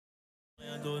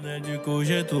donné, du coup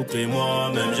j'ai tout pris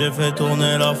moi-même. J'ai fait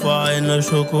tourner la farine, le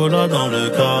chocolat dans le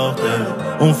cartel.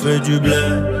 On fait du blé,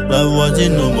 la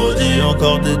voisine nous maudit.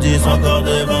 Encore des 10, encore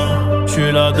des 20.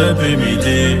 J'suis là depuis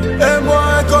midi. Et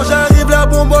moi quand j'arrive la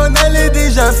bonbonne elle est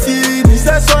déjà finie.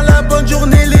 Ça sent la bonne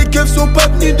journée, les keufs sont pas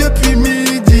venus depuis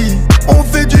midi. On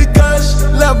fait du cash,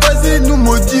 la voisine nous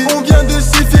maudit. On vient de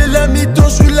siffler la mi-temps,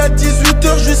 j'suis là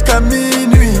 18h jusqu'à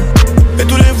minuit. Et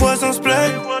tous les voisins se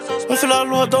plaignent. On fait la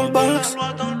loi dans le box.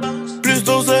 Plus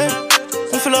dosé,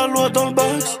 on fait la loi dans le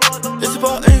box. Et c'est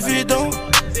pas évident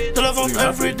de la vendre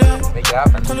everyday.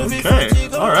 Okay,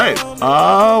 alright.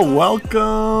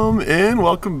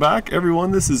 Welcome back,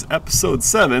 everyone. This is episode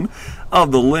 7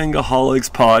 of the Lingaholics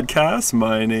podcast.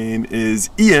 My name is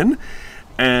Ian,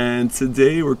 and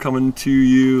today we're coming to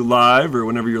you live, or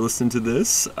whenever you're listening to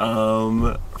this,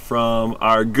 from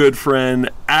our good friend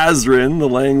Azrin, the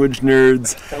language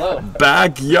nerd's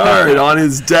backyard. On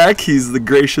his deck. He's the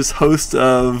gracious host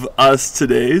of us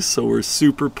today, so we're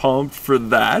super pumped for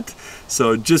that.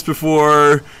 So just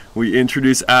before we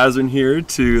introduce Azrin here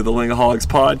to the Lingaholics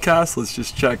podcast, let's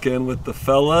just check in with the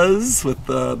fellas, with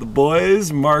the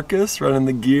boys. Marcus running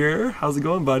the gear. How's it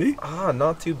going, buddy?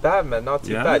 Not too bad, man. Not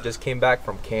too bad. Just came back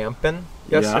from camping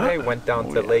yesterday. Went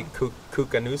down to Lake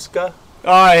Koocanusa.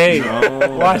 Oh, hey,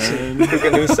 watch it.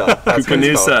 Koocanusa.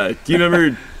 Koocanusa. Do you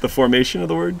remember the formation of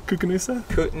the word Koocanusa?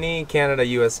 Kootenay, Canada,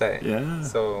 USA. Yeah.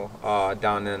 So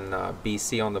down in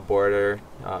BC on the border,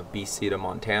 BC to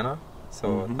Montana.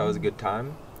 So that was a good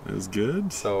time. It was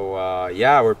good. So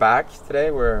we're back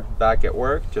today. We're back at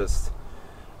work, just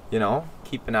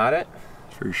keeping at it.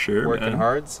 For sure, working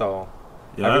hard. So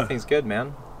everything's good,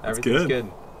 man. Everything's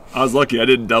good. I was lucky. I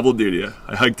did double duty.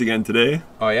 I hiked again today.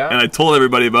 Oh, yeah? And I told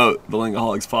everybody about the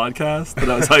Lingaholics podcast that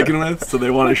I was hiking with, so they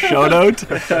want a shout out.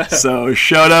 So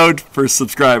shout out for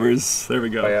subscribers. There we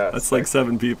go. Oh, yeah. That's like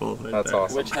 7 people. That's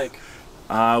awesome. Which hike?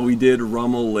 We did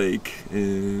Rummel Lake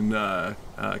in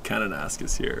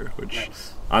Kananaskis here, which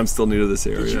I'm still new to this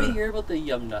area. Did you hear about the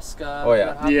Yamnuska? Oh,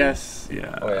 yeah. Yes.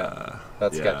 Yeah. Oh, yeah.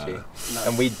 That's sketchy. Nice.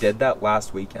 And we did that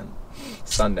last weekend,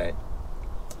 Sunday.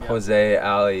 Jose,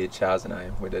 Ali, Chaz, and I,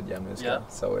 we did Yamnuska. Yeah.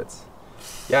 So it's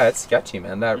sketchy,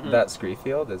 man. That scree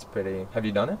field is pretty. Have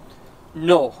you done it?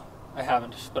 No, I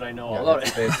haven't, but I know all about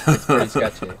it. It's pretty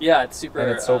sketchy. Yeah, it's super. And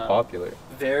it's so popular.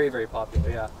 Very, very popular.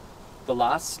 Yeah. The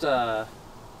last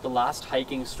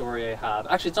hiking story I have.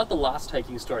 Actually, it's not the last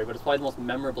hiking story, but it's probably the most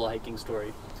memorable hiking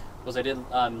story. Was I did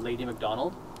Lady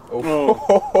McDonald.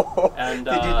 Oh. And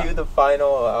did you do the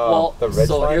final? The ridge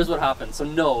line? Here's what happened.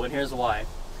 And here's why.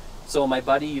 So my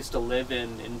buddy used to live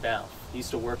in Banff. He used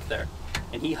to work there.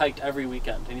 And he hiked every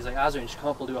weekend. And he's like, Azrin, you should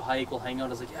come up, we'll do a hike, we'll hang out. I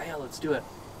was like, yeah, let's do it.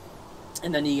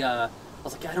 And then I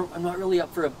was like, I'm not really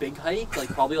up for a big hike. Like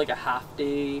probably like a half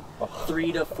day,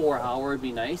 3 to 4 hour would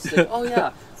be nice. He's like, oh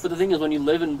yeah. But the thing is, when you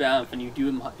live in Banff and you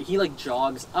do he like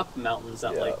jogs up mountains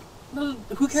at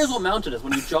who cares what mountain it is?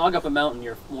 When you jog up a mountain,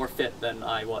 you're more fit than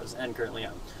I was and currently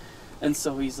am. And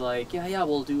so he's like, yeah,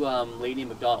 we'll do Lady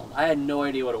McDonald. I had no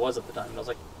idea what it was at the time. And I was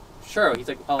like, sure. He's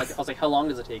like, I was like, how long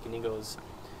does it take? And he goes,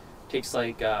 takes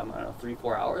like, I don't know,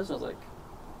 3-4 hours. I was like,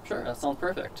 sure, that sounds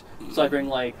perfect. So I bring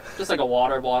like, just like a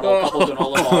water bottle, a couple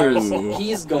granola bars.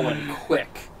 He's going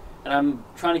quick. And I'm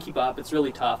trying to keep up. It's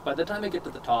really tough. By the time I get to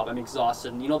the top, I'm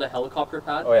exhausted. And you know the helicopter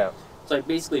pad? Oh, yeah. So I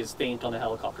basically just faint on the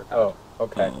helicopter pad. Oh,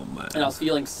 okay. Oh, man. And I was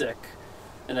feeling sick.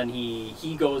 And then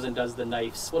he goes and does the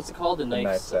knifes. What's it called? The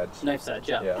knife's edge. Knife's edge,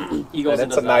 yeah. He goes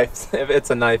and and does it's a knife. It's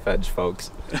a knife edge,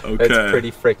 folks. Okay. It's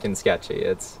pretty freaking sketchy.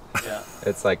 It's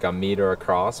like a meter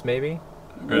across, maybe,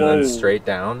 and then straight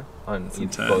down on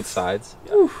both sides.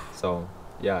 Yeah. So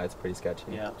it's pretty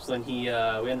sketchy. Yeah. So then we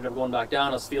ended up going back down.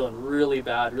 I was feeling really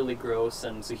bad, really gross,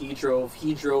 and so he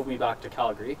drove me back to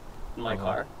Calgary in my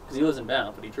car because he lives in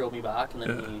Banff, but he drove me back, and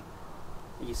then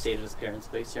he stayed at his parents'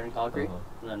 place here in Calgary,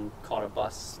 and then caught a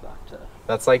bus back to...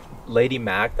 That's like Lady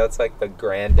Mac. That's like the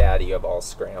granddaddy of all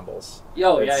scrambles.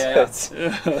 Yeah. It's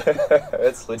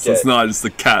legit. So it's not just the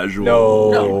casual...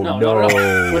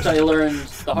 No. Which I learned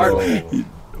the hard way.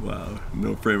 Wow,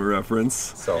 no frame of reference.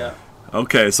 So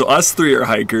Okay, so us 3 are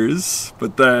hikers,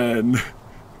 but then...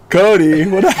 Cody,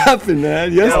 what happened,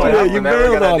 man? Yesterday you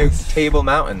bailed on us. Table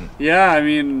Mountain. Yeah, I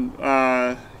mean,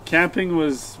 camping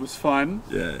was fun.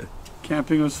 Yeah.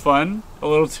 Camping was fun, a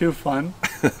little too fun.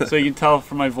 So you can tell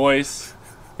from my voice,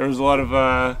 there was a lot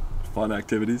of fun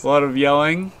activities. A lot of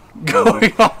yelling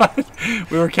going on.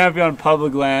 We were camping on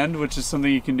public land, which is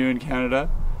something you can do in Canada.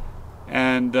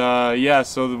 And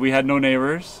so we had no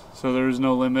neighbors, so there was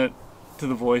no limit to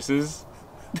the voices.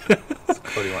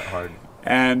 Cody went hard.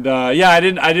 And I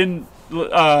didn't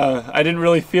I didn't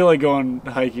really feel like going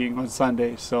hiking on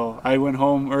Sunday, so I went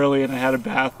home early and I had a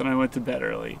bath and I went to bed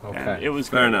early. Okay. And it was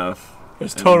Fair great. enough. It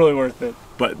was totally worth it.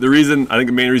 But I think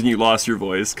the main reason you lost your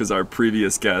voice, because our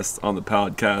previous guest on the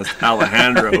podcast,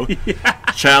 Alejandro,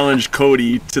 challenged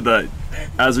Cody to the,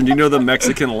 Azrin, do you know the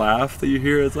Mexican laugh that you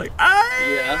hear? It's like,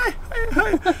 Yeah.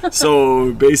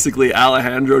 So basically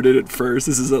Alejandro did it first.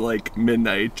 This is at like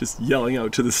midnight, just yelling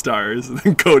out to the stars. And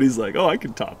then Cody's like, oh, I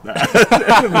can top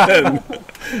that. And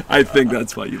then I think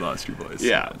that's why you lost your voice.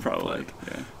 Yeah, probably.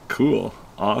 But Yeah. cool.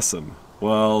 Awesome.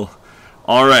 Well,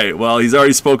 all right. Well, he's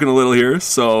already spoken a little here.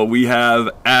 So we have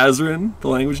Azrin, the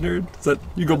language nerd. Is that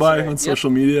you go by right. on social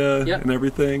media Yep. and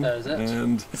everything? That is it.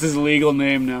 And It's his legal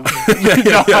name now.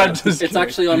 yeah. I'm just It's kidding.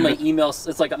 actually on my emails.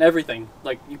 It's like on everything.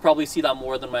 Like you probably see that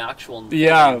more than my actual name.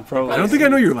 Yeah, probably. I don't think I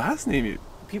know your last name.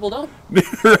 People don't.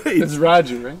 Right. It's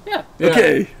Roger, right? Yeah. Yeah.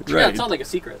 Okay. Yeah, Right. it's not like a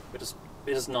secret. It's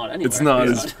just not anywhere. It's not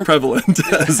as prevalent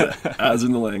as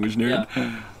in the language nerd.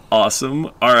 Yeah. Awesome.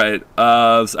 All right.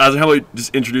 So Azrin, how about you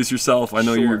just introduce yourself? I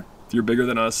know Sure. you're bigger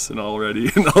than us and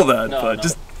already and all that, No, but no.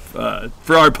 just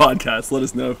for our podcast, let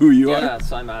us know who you Yeah, are.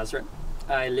 so I'm Azrin.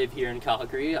 I live here in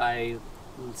Calgary. I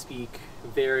speak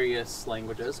various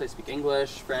languages. I speak English,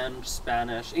 French,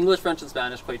 Spanish. English, French, and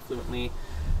Spanish quite fluently.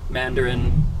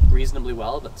 Mandarin reasonably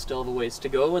well, but still have a ways to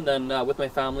go. And then with my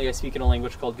family, I speak in a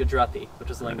language called Gujarati, which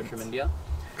is a language from India.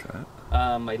 Okay.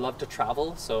 I love to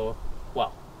travel, so,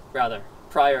 well, rather,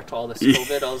 prior to all this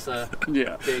COVID, I was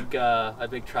Yeah. a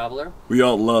big traveler. We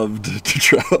all loved to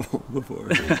travel before.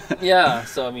 Yeah,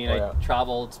 so I mean, Oh, I yeah.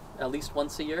 traveled at least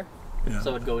once a year. Yeah.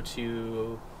 So I'd go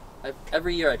to,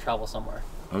 every year I travel somewhere.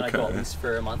 And I go at Okay. least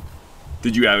for a month.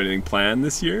 Did you have anything planned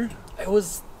this year? It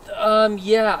was,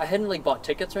 yeah, I hadn't like bought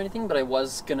tickets or anything, but I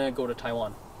was gonna go to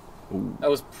Taiwan. Ooh. I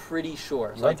was pretty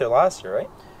sure. You So went there last year, right?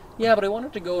 yeah, but I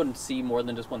wanted to go and see more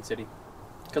than just one city.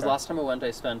 Because Okay. last time I went,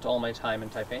 I spent all my time in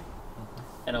Taipei,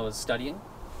 and I was studying.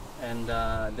 And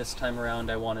this time around,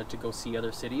 I wanted to go see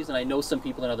other cities, and I know some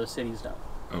people in other cities now.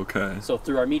 Okay. So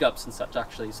through our meetups and such,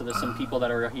 actually. So there's some people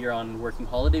that are here on working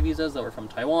holiday visas that were from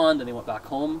Taiwan, then they went back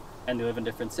home, and they live in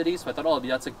different cities. So I thought, oh,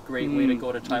 that's a great way to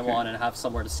go to Taiwan and have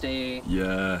somewhere to stay,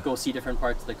 Yeah. go see different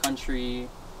parts of the country.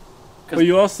 But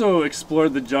you also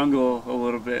explored the jungle a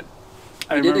little bit.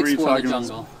 I did remember you explore the talking about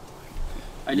jungle.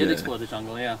 I did Yeah. explore the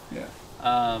jungle, yeah.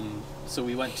 Yeah. So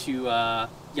we went to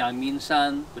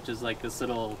Yangmingshan, which is like this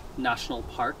little national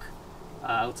park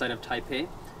outside of Taipei.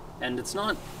 And it's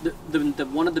not, the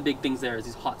one of the big things there is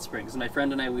these hot springs. And my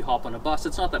friend and I, we hop on a bus.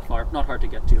 It's not that far, not hard to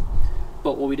get to.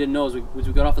 But what we didn't know is we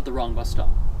got off at the wrong bus stop.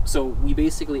 So we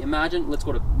basically, imagine, let's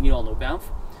go to, you all know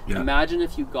Banff. Yeah. Imagine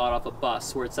if you got off a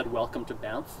bus where it said, welcome to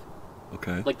Banff.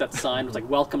 Okay. Like that sign was like,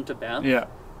 welcome to Banff. Yeah.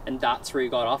 And that's where you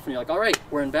got off, and you're like, all right,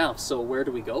 we're in Banff, so where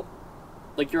do we go?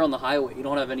 Like, you're on the highway, you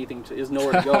don't have anything to, there's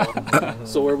nowhere to go.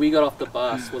 So where we got off the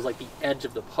bus was like the edge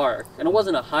of the park, and it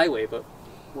wasn't a highway, but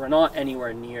we're not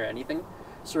anywhere near anything.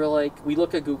 So we're like, we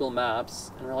look at Google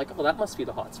Maps, and we're like, oh, that must be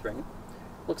the hot spring.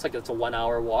 Looks like it's a 1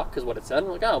 hour walk, is what it said. And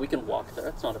we're like, oh, we can walk there,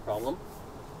 it's not a problem.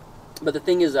 But the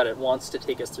thing is that it wants to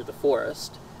take us through the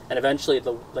forest, and eventually,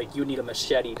 you need a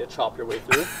machete to chop your way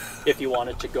through if you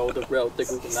wanted to go the route that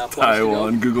Google Maps wants to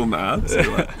Taiwan, go. Google Maps.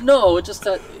 No, it's just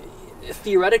that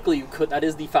theoretically you could. That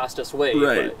is the fastest way,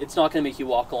 Right. but it's not going to make you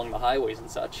walk along the highways and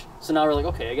such. So now we're like,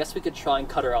 okay, I guess we could try and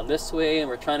cut around this way, and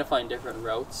we're trying to find different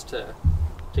routes to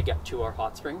get to our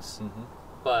hot springs.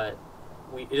 But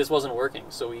it just wasn't working.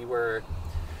 So we were.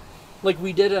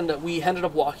 We ended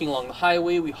up walking along the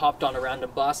highway. We hopped on a random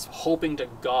bus, hoping to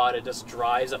God it just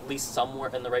drives at least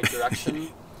somewhere in the right direction.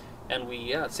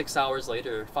 And 6 hours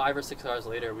later, 5 or 6 hours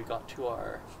later, we got to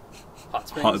our hot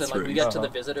springs. Hot And we springs. get to the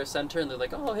visitor center, and they're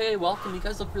like, "Oh, hey, welcome. You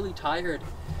guys look really tired."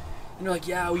 And we're like,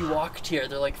 "Yeah, we walked here."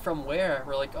 They're like, "From where?"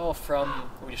 We're like, "Oh,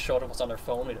 from." We just showed them what's on their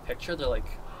phone. We had a picture. They're like,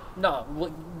 "No,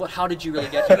 what? How did you really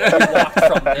get here?" We walked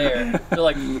from there. They're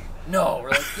like, "No." We're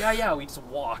like, "Yeah, we just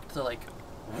walked." They're like,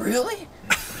 "Really?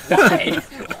 Why?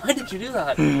 Why did you do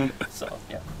that?" So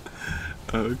yeah.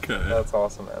 Okay. That's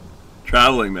awesome, man.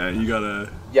 Traveling, man. You gotta.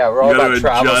 Yeah, we're all You gotta about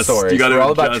travel adjust- stories. you gotta We're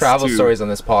all about adjust travel to- stories on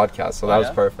this podcast, so that was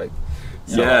yeah? perfect.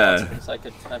 Yeah. So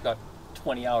I've got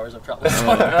 20 hours of travel.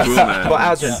 Oh, cool, man. Well,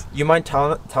 Azrin, you mind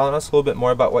telling us a little bit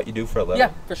more about what you do for a living?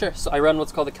 Yeah, for sure. So I run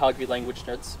what's called the Calgary Language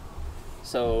Nerds.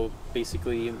 So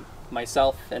basically,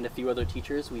 myself and a few other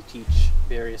teachers, we teach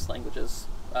various languages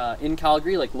in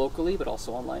Calgary, like locally, but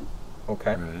also online.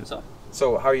 Okay. Right.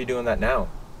 So how are you doing that now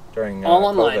during All COVID?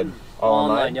 online. All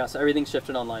online? Yeah, so everything's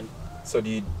shifted online. So do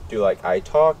you do like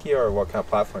italki, or what kind of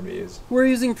platform do you use? We're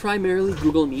using primarily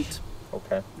Google Meet.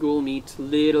 Okay. Google Meet,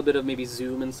 little bit of maybe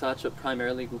Zoom and such, but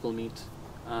primarily Google Meet.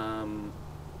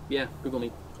 Yeah, Google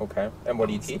Meet. Okay. And what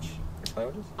do you teach? Which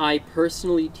languages? I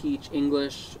personally teach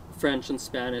English, French, and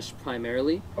Spanish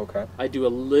primarily. Okay. I do a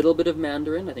little bit of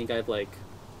Mandarin. I think I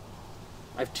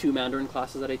have 2 Mandarin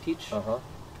classes that I teach. Uh-huh.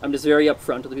 I'm just very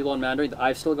upfront with the people in Mandarin that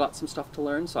I've still got some stuff to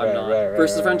learn, so I'm not. Right,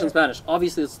 versus French and Spanish,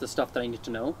 obviously it's the stuff that I need to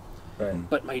know. Right.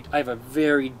 But I have a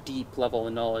very deep level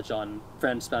of knowledge on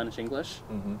French, Spanish, English,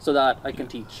 Mm-hmm. so that I can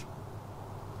teach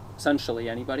essentially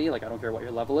anybody. Like I don't care what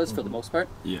your level is for the most part.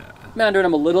 Yeah. Mandarin,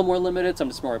 I'm a little more limited, so I'm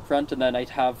just more upfront. And then I'd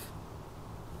have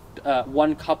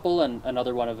one couple and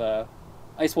another one of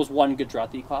I suppose one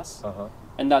Gujarati class, Uh-huh.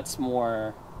 and that's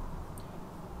more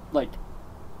like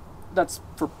that's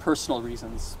for personal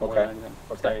reasons more Okay. than anything.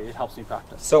 Okay. It helps me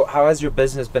practice. So how has your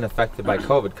business been affected by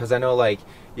COVID? Because I know like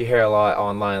you hear a lot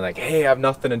online like, hey, I have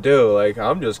nothing to do. Like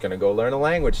I'm just going to go learn a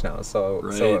language now. So,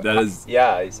 Right, that is-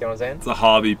 Yeah, you see what I'm saying? It's a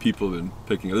hobby people have been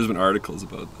picking up. There's been articles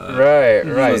about that. Right,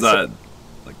 right. Was So- that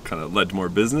like kind of led to more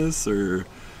business or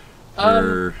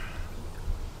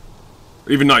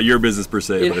even not your business per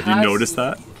se, It but have you has- noticed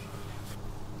that?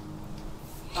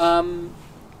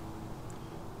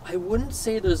 I wouldn't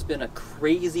say there's been a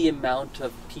crazy amount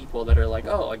of people that are like,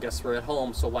 oh, I guess we're at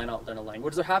home, so why not learn a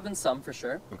language? There have been some for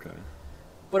sure, Okay.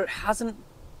 but it hasn't,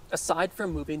 aside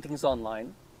from moving things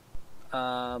online,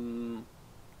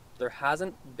 there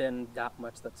hasn't been that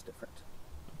much that's different.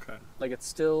 Okay. Like it's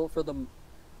still for them,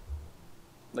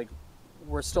 like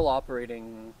we're still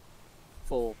operating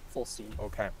full steam.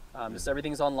 Okay. Just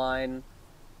everything's online.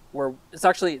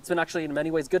 It's been actually in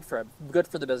many ways good for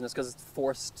the business because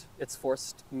it's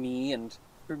forced me and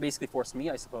basically forced me,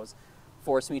 I suppose,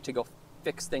 forced me to go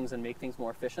fix things and make things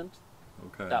more efficient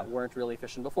Okay. that weren't really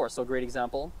efficient before. So a great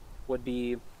example would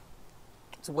be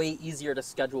it's way easier to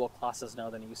schedule classes now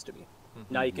than it used to be.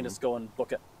 Now you can just go and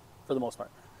book it for the most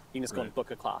part. You can just go and Right.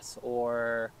 book a class,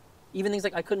 or even things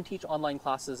like I couldn't teach online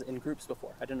classes in groups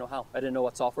before. I didn't know how. I didn't know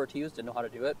what software to use. Didn't know how to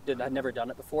do it. I'd never done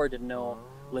it before. Didn't know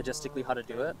logistically how to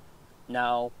do it.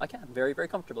 Now I can very, very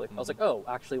comfortably. I was like, oh,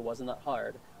 actually, it wasn't that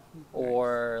hard,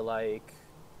 or like,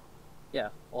 yeah,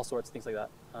 all sorts of things like that.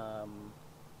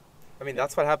 I mean,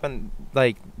 that's what happened.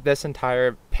 Like, this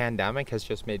entire pandemic has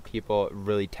just made people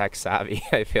really tech savvy,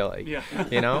 I feel like. Yeah.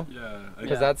 You know? Yeah.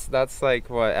 Because that's like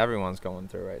what everyone's going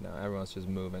through right now. Everyone's just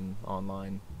moving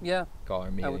online, Yeah, call our I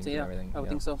meetings would say and yeah. everything. I would yeah.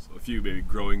 think so. A few maybe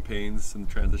growing pains in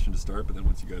the transition to start, but then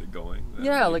once you got it going, then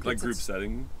Yeah, like like it's- group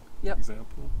setting, Yep.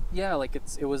 example. Yeah, like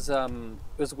it was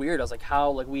weird. I was like,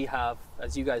 how, like we have,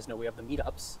 as you guys know, we have the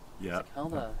meetups. Yeah. Like, how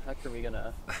the heck are we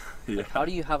gonna? Yeah. Like, how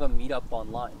do you have a meetup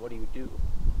online? What do you do?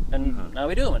 And now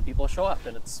we do them, and people show up,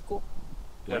 and it's cool.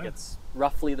 Like Yeah. it's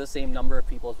roughly the same number of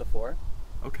people as before,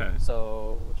 Okay.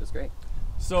 so which is great.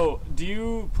 So, do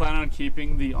you plan on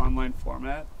keeping the online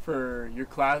format for your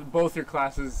class, both your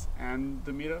classes and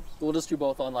the meetups? We'll just do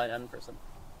both online and in person.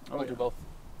 We'll yeah. do both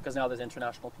because now there's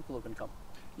international people who can come.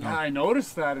 Yeah, I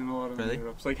noticed that in a lot of the Really?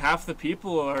 meetups. Like half the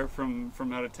people are from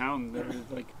out of town. They're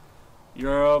like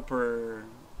Europe or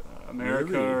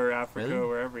America Really? or Africa, Really?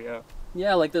 wherever. Yeah.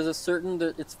 Yeah, like there's a certain.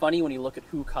 It's funny when you look at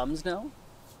who comes now.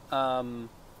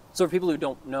 So for people who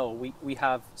don't know, we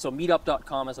have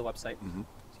meetup.com as a website. Mhm.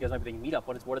 So you guys might be thinking, Meetup,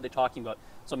 what are they talking about?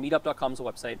 So meetup.com is a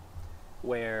website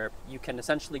where you can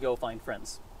essentially go find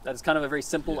friends. That is kind of a very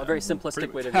simple, a very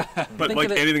simplistic way to do it. But Think like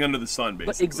of it- anything under the sun, basically.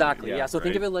 But exactly, yeah. So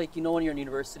think of right? it like, you know, when you're in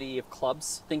university, you have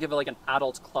clubs. Think of it like an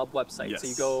adult club website.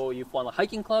 So Yes. you want a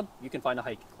hiking club, you can find a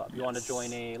hiking club. You want to Yes.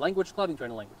 join a language club, you can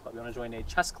join a language club. You want to join a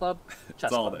chess club,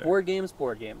 chess all club. there. Board games.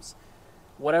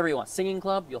 Whatever you want. Singing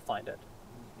club, you'll find it.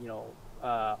 You know,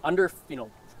 under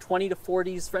 20 to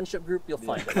 40s friendship group, you'll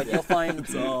find it. Like you'll find.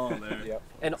 It's all there. Yep.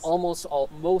 And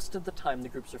most of the time, the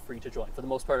groups are free to join. For the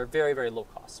most part, are very, very low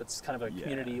cost. It's kind of a Yeah.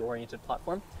 community-oriented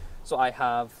platform. So I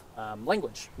have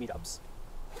language meetups,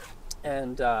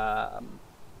 and what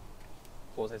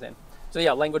was I saying? So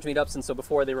yeah, language meetups. And so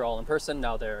before they were all in person,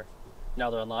 now they're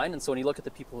online. And so when you look at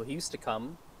the people who used to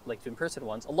come, like the in-person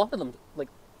ones, a lot of them, like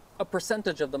a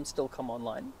percentage of them, still come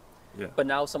online. Yeah. But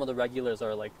now some of the regulars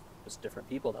are like just different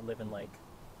people that live in like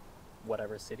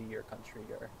whatever city or country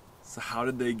or. So how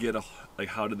did they get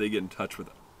in touch with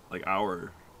like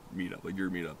our meetup, like your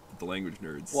meetup, the language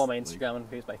nerds? Well, my Like, Instagram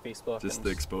and my Facebook. just and, the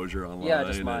exposure online. yeah,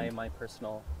 just and- my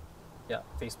personal,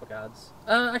 Facebook ads.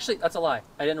 Actually, that's a lie.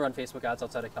 I didn't run Facebook ads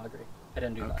outside of Calgary. I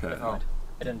didn't do that. Okay. Never mind.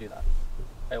 I didn't do that.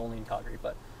 I only in Calgary,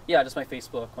 but yeah, just my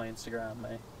Facebook, my Instagram,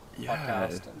 my Yeah.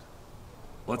 podcast, and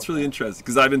Well, that's really interesting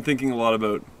because I've been thinking a lot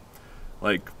about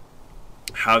like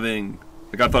having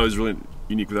like I thought it was really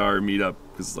unique with our meetup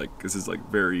because like this is like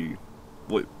very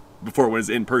well, before when it's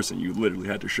in person you literally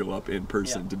had to show up in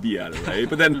person Yeah. to be at it, right?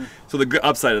 But then so the good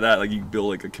upside of that, like you build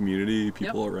like a community,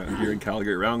 people Yep. around here in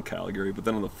Calgary, around Calgary, but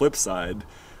then on the flip side,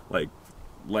 like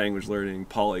language learning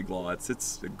polyglots,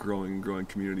 it's a growing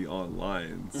community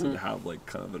online. So to have like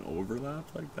kind of an overlap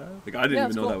like that, like I didn't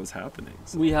even know cool. that was happening.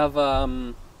 So. We have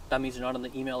that means you're not on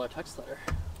the email or text letter.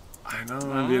 I know.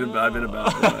 I've been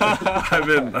about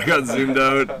that. I got zoomed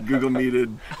out, Google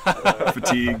Meeted,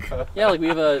 fatigue. Yeah, like we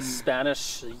have a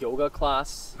Spanish yoga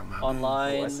class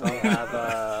online. We have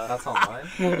That's online?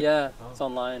 yeah, it's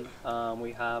online.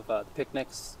 We have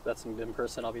picnics. That's in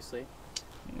person, obviously.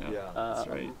 Yeah. That's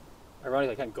right.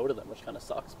 Ironically, I can't go to them, which kind of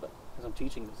sucks, but because I'm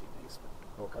teaching these evenings.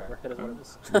 But Okay. whatever, it is what it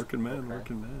is. Working man, Okay.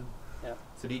 working man. Yeah.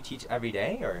 So do you teach every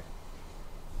day or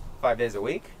 5 days a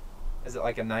week? Is it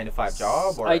like a 9 to 5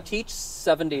 job? Or I teach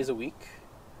 7 days a week,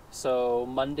 so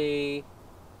Monday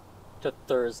to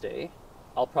Thursday.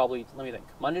 Let me think.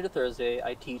 Monday to Thursday,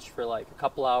 I teach for like a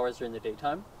couple hours during the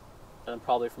daytime, and then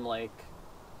probably from like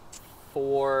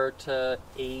 4 to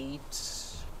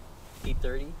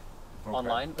 8:30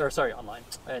 online. Or sorry, online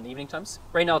in evening times.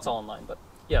 Right now it's all online, but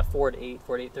yeah, 4 to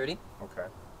 8:30. Okay.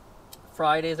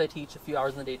 Fridays I teach a few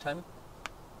hours in the daytime,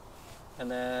 and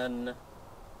then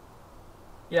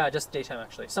yeah, just daytime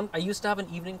actually. I used to have an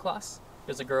evening class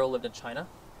because a girl lived in China,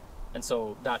 and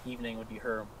so that evening would be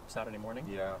her Saturday morning.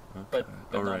 Yeah. But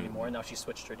All not right. anymore. Now she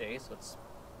switched her days, so it's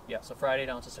so Friday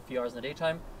now it's just a few hours in the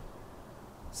daytime.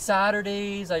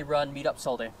 Saturdays I run meetups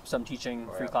all day, so I'm teaching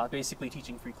basically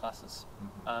teaching free classes.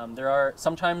 There are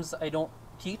sometimes I don't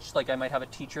teach, like I might have a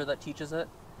teacher that teaches it,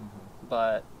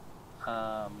 but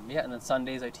and then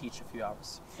Sundays I teach a few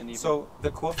hours in the evening. So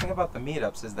the cool thing about the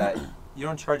meetups is that you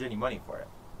don't charge any money for it.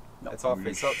 No. It's all You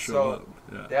free. just So show up,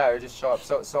 yeah. or just show up.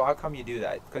 So how come you do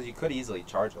that? Because you could easily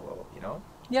charge a little, you know?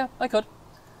 Yeah, I could.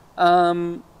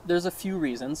 There's a few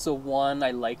reasons. So one,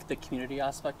 I like the community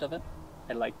aspect of it.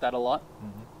 I like that a lot.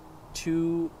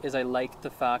 Two is I like the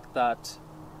fact that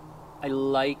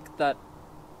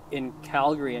in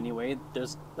Calgary anyway,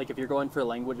 there's like if you're going for a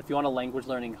language, if you want a language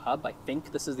learning hub, I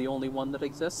think this is the only one that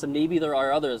exists. And maybe there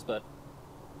are others, but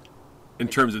In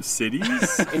terms of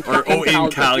cities? in in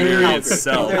Calgary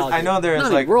itself? Calgary. I know there's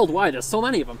Not like worldwide. There's so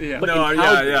many of them. Yeah. But No, in yeah,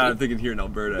 Calgary, I'm thinking here in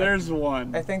Alberta. There's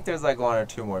one. I think there's like 1 or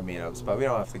 2 more meetups, but we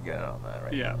don't have to get on that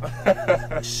right now.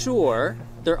 Yeah. Sure,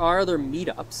 there are other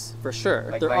meetups for sure.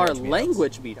 Like there are language meetups.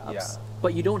 language meetups, Yeah.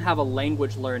 but you don't have a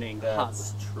language learning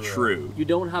That's hub. True. You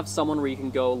don't have someone where you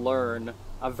can go learn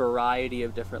a variety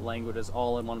of different languages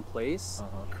all in one place,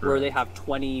 where they have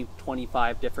 20,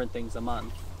 25 different things a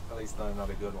month. At least not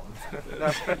another good one.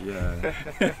 Yeah.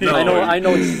 I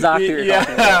know exactly what you're Yeah.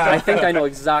 talking about. I think I know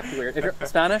exactly where. If you're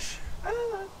Spanish?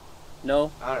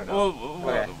 No. I don't know.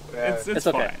 Well, it's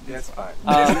okay. fine. That's fine.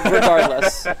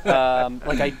 Regardless,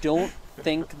 like I don't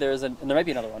think there's and there might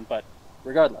be another one, but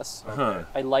regardless, Huh.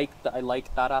 I like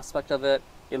that aspect of it.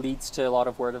 It leads to a lot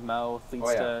of word of mouth.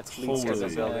 Leads to Totally.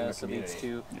 business. Building a It leads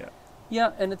to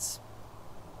Yeah. and it's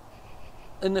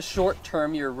in the short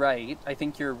term. You're right. I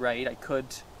think you're right. I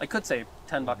could say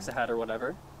 $10 a head or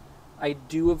whatever. I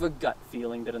do have a gut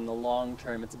feeling that in the long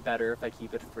term, it's better if I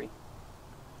keep it free.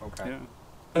 Okay. Yeah.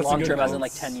 That's a Long good term, as in call.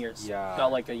 like 10 years. Yeah.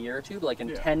 Not like a year or two, but like in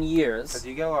Yeah. 10 years. Because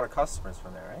you get a lot of customers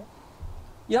from there, right?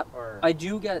 Yep. Or I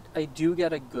do get a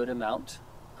good amount.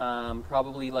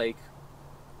 Probably like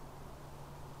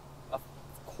a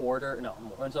quarter, no,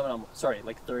 more, no, sorry,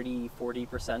 like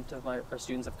 30-40% of our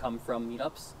students have come from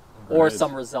meetups or Right.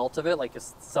 some result of it, like if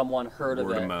someone heard Word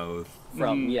of of it mouth.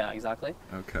 from, Mhm. yeah, exactly.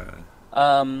 Okay.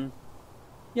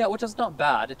 Yeah, which is not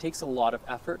bad. It takes a lot of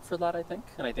effort for that, I think.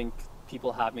 And I think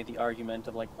people have made the argument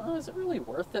of like, oh, is it really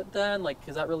worth it then? Like,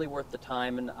 is that really worth the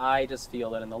time? And I just feel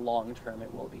that in the long term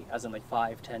it will be, as in like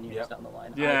 5-10 years Yep. down the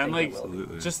line. Yeah, I and think it like will be.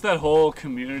 Absolutely. just that whole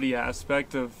community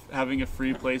aspect of having a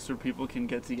free place where people can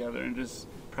get together and just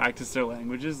practice their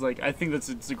languages. Like, I think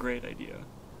it's a great idea.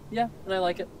 Yeah, and I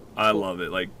like it. I love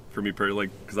it. Like for me,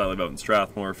 like because I live out in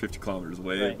Strathmore, 50 kilometers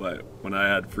away. Right. But when I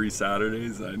had free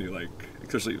Saturdays, I knew like,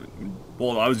 especially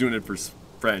I was doing it for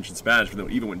French and Spanish, but then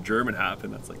even when German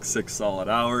happened, that's like 6 solid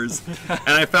hours. And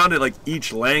I found it like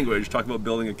each language, talk about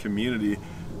building a community,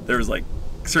 there was like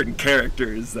certain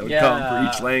characters that would come for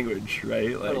each language,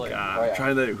 right? Like Totally. I'm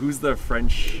trying to, who's the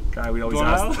French guy we always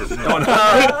Donald? ask? Donald.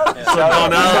 So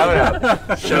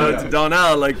Donald. Shout out to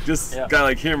Donald, like just Yeah. a guy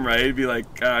like him, right? It'd be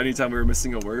like anytime we were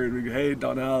missing a word, we'd go, hey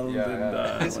Donald,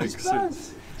 and like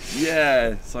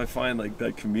yeah. So I find like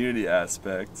that community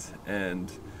aspect,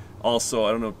 and also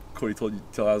I don't know if Cody told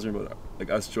Azrin about like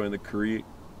us joining the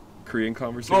Korean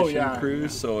conversation cruise. Yeah.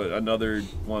 So another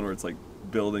one where it's like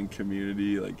building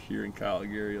community, like here in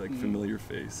Calgary, like familiar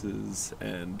faces,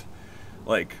 and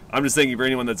like I'm just thinking for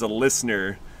anyone that's a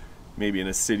listener, maybe in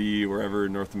a city wherever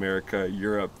in North America,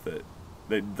 Europe, that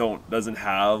doesn't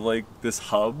have like this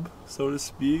hub, so to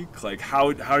speak. Like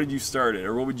how did you start it,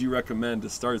 or what would you recommend to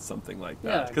start something like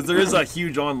that? Because there is a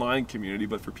huge online community,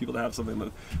 but for people to have something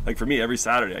that, like for me, every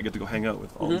Saturday I get to go hang out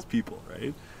with all these people,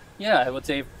 right? Yeah, I would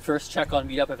say first check on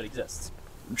Meetup if it exists.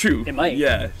 True. It might.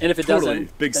 Yeah. And if it totally.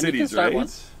 doesn't, big then cities, you can start right? one.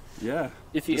 Yeah.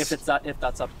 If you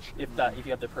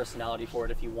have the personality for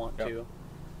it, if you want to,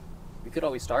 you could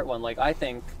always start one. Like I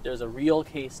think there's a real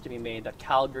case to be made that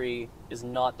Calgary is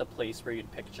not the place where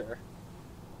you'd picture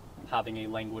having a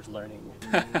language learning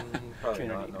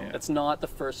community. No. It's not the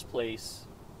first place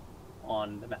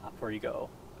on the map where you go.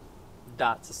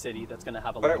 That's a city that's going to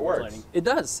have a language learning. It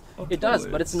does. It does,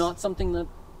 but it's not something that,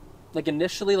 like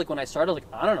initially, like when I started, like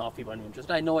I don't know if people are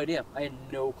interested. I had no idea. I had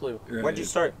no clue. Right. When'd you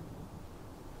start?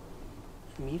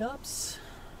 Meetups?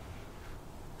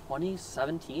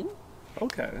 2017?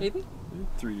 Okay. Maybe?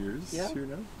 3 years Yeah. here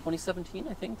now. 2017,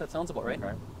 I think. That sounds about right.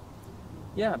 Okay.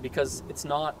 Yeah, because it's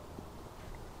not...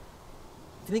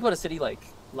 If you think about a city like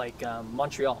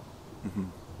Montreal, you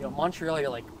know, Montreal, you're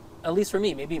like, at least for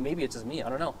me, maybe it's just me, I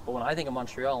don't know. But when I think of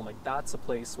Montreal, I'm like, that's a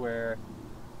place where,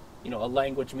 you know, a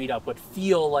language meetup would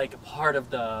feel like a part of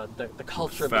the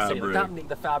culture of the city. Like that,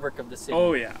 the fabric of the city.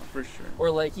 Oh yeah, for sure.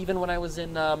 Or like even when I was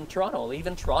in Toronto,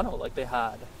 like they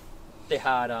had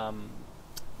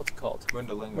what's it called?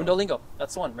 Windolingo.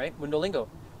 That's the one, right? Windolingo,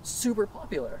 super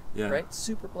popular, right?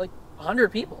 Super, like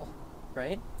 100 people,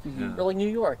 right? Or like New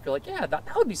York, you're like, yeah, that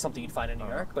would be something you'd find in New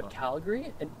York. But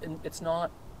Calgary, and it's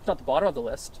not the bottom of the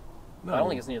list. No. I don't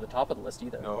think it's near the top of the list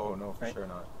either. No, for right? sure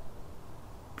not.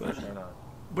 But, For sure not.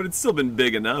 but it's still been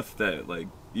big enough that like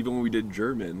even when we did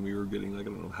German, we were getting like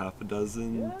I don't know half a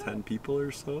dozen, 10 people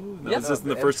or so. And that was just in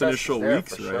the first initial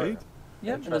weeks, right?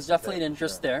 Yeah, and there's definitely an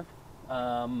interest there.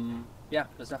 Yeah,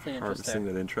 there's definitely an interest Harvesting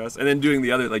there. that interest, and then doing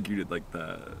the other like you did like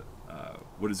the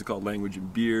what is it called, language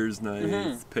and beers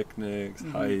nights, picnics,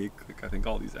 hike. Like I think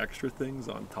all these extra things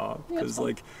on top because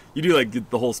like you do like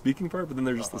the whole speaking part, but then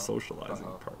there's just the socializing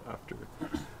part after.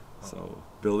 So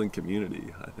building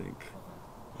community, I think.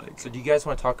 Like, So do you guys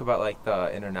want to talk about like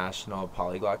the international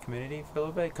polyglot community for a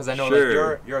little bit? Because I know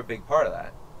like you're a big part of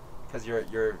that. Because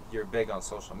you're big on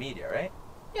social media, right?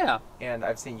 Yeah. And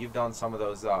I've seen you've done some of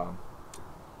those on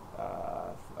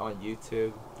YouTube.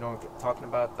 You know what I'm talking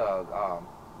about? Now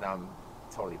I'm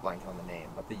totally blanking on the name,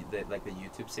 but the like the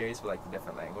YouTube series with like the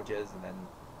different languages and then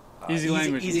Easy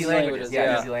languages. Easy languages.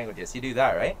 Yeah, easy languages. You do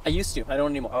that, right? I used to. I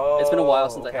don't anymore. Oh, it's been a while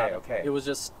since I okay, had it. okay. It was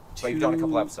just But you've done a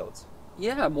couple episodes.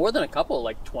 Yeah, more than a couple,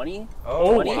 like 20,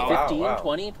 Oh, 20, wow, 15, wow.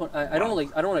 20. I don't know.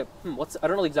 I don't know. I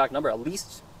don't know the exact number. At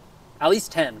least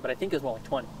 10, but I think it was more like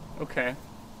 20. Okay.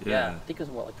 Yeah, I think it was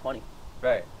more like 20.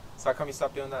 Right. So how come you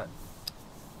stopped doing that?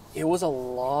 It was a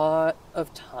lot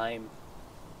of time.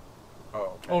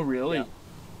 Oh, okay. Oh really? Yeah.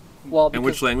 Well, and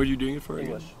which because- language are you doing it for?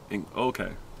 English. Again?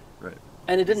 Okay, right.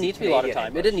 And it didn't Is it need to be a lot of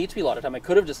Canadian time. It didn't need to be a lot of time. I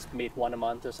could have just made one a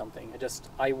month or something.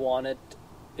 I wanted,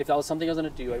 if that was something I was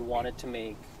going to do, I wanted to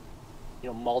make,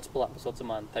 multiple episodes a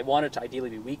month. I wanted to ideally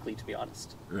be weekly, to be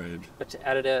honest. Right. But to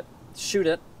edit it, shoot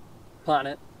it, plan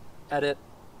it, edit,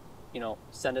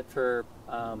 send it for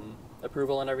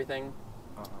approval and everything.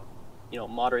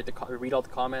 Moderate read all the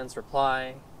comments,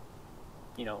 reply.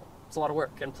 It's a lot of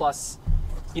work. And plus,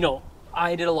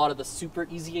 I did a lot of the super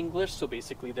easy English, so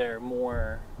basically they're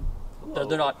more. They're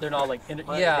not like they're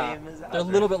a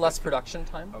little bit less production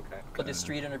time. Okay. But the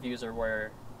street interviews are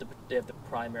where they have the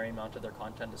primary amount of their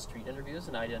content is street interviews,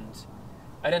 and I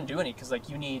didn't do any because like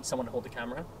you need someone to hold the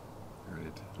camera.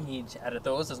 Right. You need to edit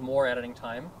those. There's more editing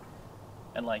time,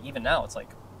 and like even now it's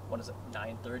like what is it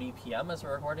 9:30 p.m. as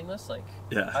we're recording this. Like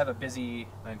Yeah. I have a busy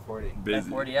 9:40. Busy.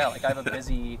 9:40. Yeah, like I have a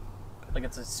busy like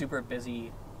it's a super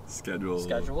busy schedule.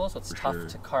 So it's for tough sure.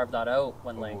 to carve that out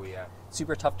when like Oh yeah.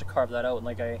 super tough to carve that out, and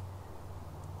like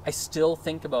I still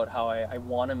think about how I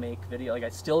want to make video. Like I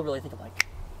still really think I'm like,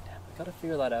 damn, I gotta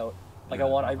figure that out. Like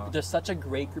Yeah, there's such a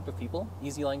great group of people.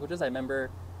 Easy Languages. I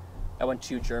remember I went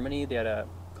to Germany. They had a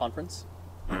conference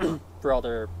for all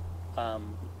their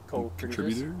co-producers.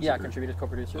 Contributors, Yeah, or- contributors,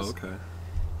 co-producers. Oh, okay.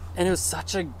 And it was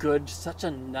such a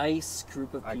nice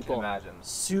group of I people. can imagine.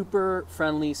 Super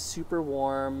friendly, super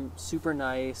warm, super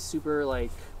nice, super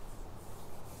like.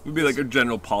 Would be like a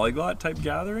general polyglot type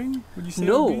gathering? Would you say? it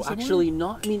would be No, similar? actually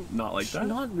not. I mean, Not like that?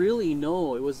 Not really.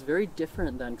 No, it was very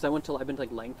different then because I've been to like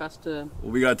Langfest.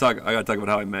 Well, I gotta talk about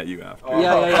how I met you after.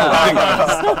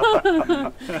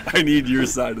 Yeah. I need your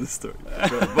side of the story.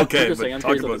 Okay, Interesting. but I'm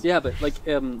talk curious about about this. Yeah, but like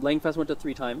Langfest went to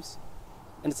 3 times,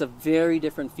 and it's a very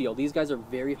different feel. These guys are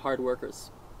very hard workers.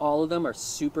 All of them are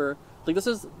super. Like this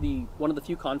is one of the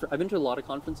few I've been to a lot of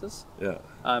conferences, yeah.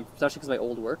 especially because of my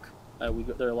old work.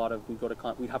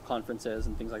 We have conferences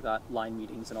and things like that, line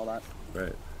meetings and all that.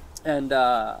 Right. And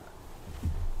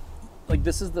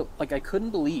like I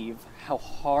couldn't believe how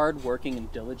hard working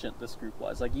and diligent this group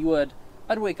was. Like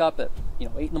I'd wake up at 8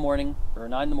 in the morning or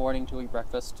 9 in the morning to eat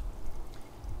breakfast,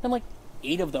 and like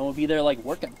 8 of them would be there like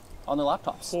working on their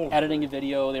laptops, editing a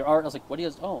video. I was like, what do you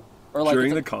guys? Oh, or like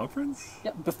during the conference?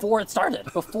 Yeah, before it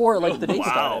started, before like the day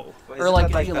started. Or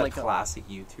like a classic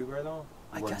YouTuber though.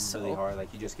 I guess so. Really hard,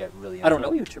 like you just get really. I don't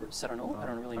know YouTubers. I don't know. I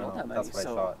don't really know that many. That's what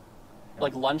I thought.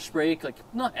 Like lunch break, like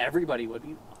not everybody would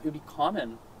be. It would be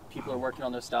common. People are working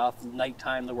on their stuff.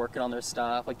 Nighttime, they're working on their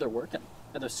stuff. Like they're working,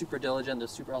 and they're super diligent. They're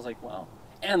super. I was like, wow,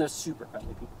 and they're super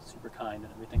friendly people, super kind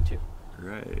and everything too.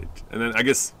 Right, and then I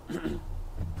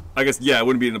guess, yeah, it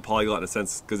wouldn't be in a polyglot in a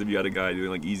sense, because if you had a guy doing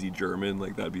like easy German,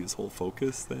 like that'd be his whole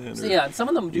focus then. So, yeah, and some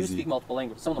of them do speak multiple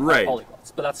languages. Some of them are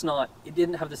polyglots, but that's not. It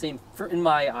didn't have the same. In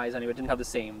my eyes, anyway, it didn't have the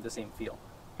same feel.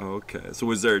 Okay, so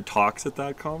was there talks at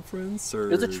that conference,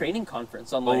 or? It was a training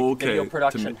conference on like video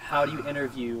production. How do you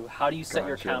interview? How do you set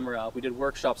your camera up? We did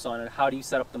workshops on it. How do you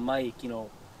set up the mic?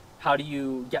 How do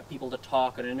you get people to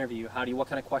talk at an interview? What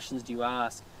kind of questions do you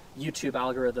ask? YouTube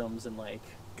algorithms and like.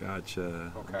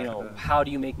 Gotcha. Okay. How do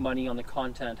you make money on the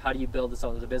content? How do you build this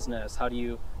out as a business? How do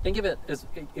you think of it as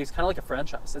it's kind of like a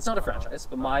franchise? It's not a franchise,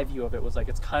 but my view of it was like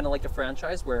it's kind of like a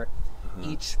franchise where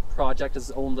each project is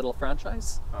its own little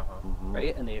franchise,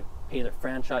 right? And they pay their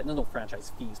franchise. There's no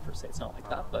franchise fees per se. It's not like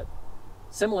that, but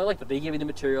similar like that. They give you the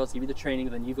materials, give you the training,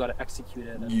 then you've got to execute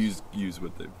it. And use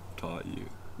what they've taught you.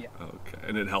 Yeah. Okay,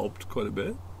 and it helped quite a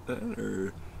bit then,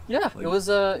 or? Yeah, it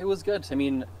was good. I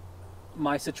mean,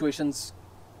 my situation's.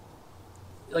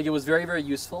 Like it was very, very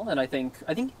useful, and I think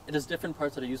there's different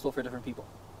parts that are useful for different people.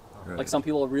 Right. Like some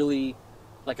people really,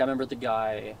 like I remember the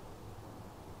guy,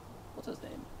 what's his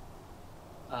name?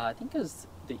 I think it was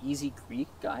the Easy Greek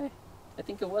guy. I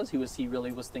think it was. He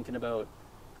really was thinking about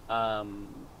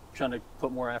trying to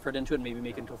put more effort into it, and maybe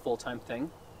make it into a full-time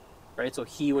thing, right? So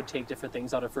he would take different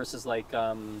things out of versus like, it's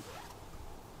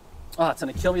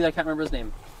gonna kill me that I can't remember his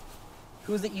name.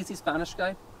 Who's the Easy Spanish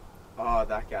guy? Oh,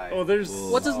 that guy. Oh, there's.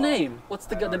 What's his name? What's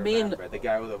the guy? The main. The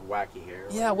guy with the wacky hair.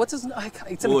 Yeah, what's his?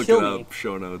 It's gonna We'll kill look it me. up.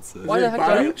 Show notes. Why the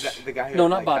heck? The guy who No,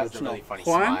 not has the Babic, really no. funny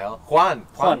Juan? smile. Juan.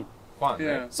 Yeah.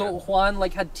 Right? So Juan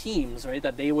like had teams, right?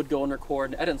 That they would go and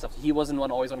record and edit and stuff. He wasn't one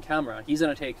always on camera. He's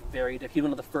gonna take he's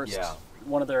one of the first,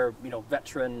 one of their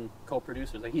veteran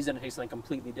co-producers. Like he's gonna take something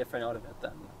completely different out of it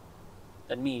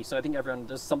than me. So I think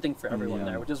there's something for everyone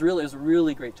there, which is it was a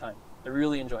really great time. I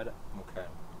really enjoyed it. Okay.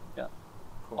 Yeah.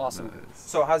 Cool. Awesome. Nice.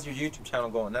 So how's your YouTube channel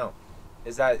going now?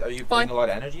 Are you putting a lot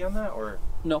of energy on that or?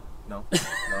 No. No.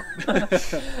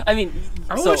 I mean,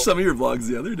 I watched some of your vlogs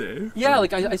the other day. Yeah,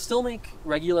 like I still make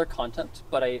regular content,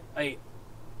 but I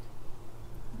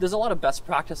there's a lot of best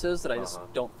practices that I just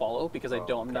don't follow because I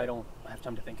don't have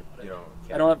time to think about it. You don't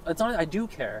care. I don't have. It's not. I do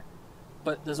care,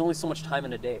 but there's only so much time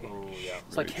in a day. Oh, yeah.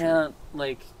 So I can't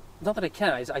not that I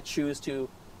can't. I choose to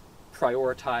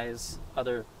prioritize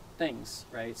other things,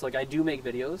 right? So like I do make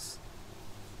videos,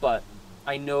 but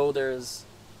I know there's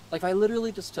if I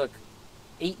literally just took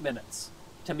 8 minutes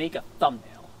to make a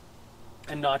thumbnail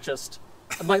and not just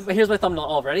here's my thumbnail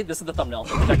already. This is the thumbnail.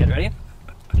 Check it. Ready?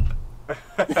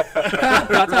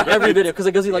 That's not every video because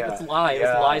it gives you it's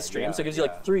live stream, so it gives you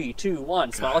 3, 2,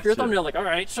 1. Smile up your thumbnail, all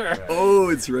right, sure. Oh,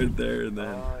 it's right there, and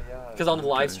then. Because on the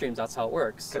live streams, that's how it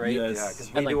works, right? Yes. Yeah,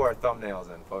 because we do our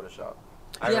thumbnails in Photoshop.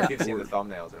 I don't know if you've seen the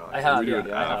thumbnails or not. I have. We do it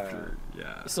Yeah. after.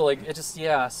 Yeah. So it just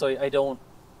So I don't.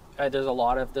 There's a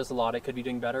lot I could be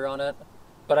doing better on it,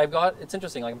 but it's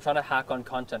interesting. Like I'm trying to hack on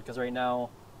content because right now,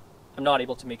 I'm not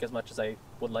able to make as much as I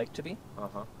would like to be.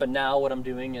 But now what I'm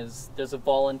doing is there's a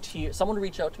volunteer. Someone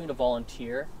reached out to me to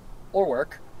volunteer or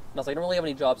work. And I was like, I don't really have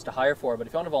any jobs to hire for, but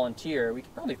if you want to volunteer, we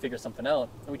could probably figure something out.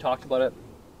 And we talked about it.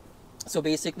 So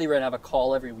basically, we're gonna have a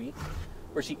call every week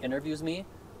where she interviews me.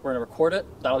 We're gonna record it.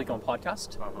 That'll become a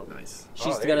podcast. Nice.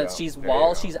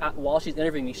 While she's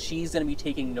interviewing me, she's gonna be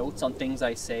taking notes on things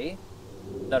I say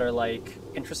that are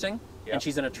interesting, and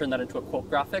she's gonna turn that into a quote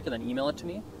graphic and then email it to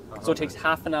me. So it takes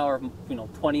half an hour,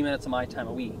 20 minutes of my time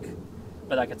a week,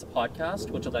 but that gets a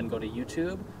podcast, which will then go to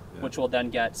YouTube, which will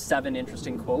then get 7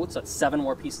 interesting quotes. That's 7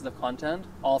 more pieces of content,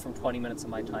 all from 20 minutes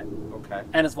of my time. Okay.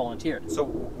 And it's volunteered. So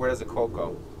where does the quote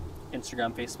go?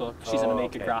 Instagram, Facebook. She's gonna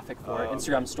make a graphic for it.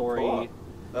 Instagram story. Cool.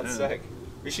 That's sick.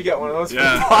 We should get one of those.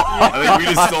 Yeah. I think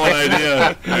we just stole an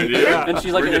idea. And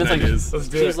she's like, We're getting ideas.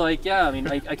 she's like, yeah. I mean,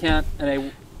 I can't,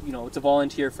 and it's a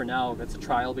volunteer for now. It's a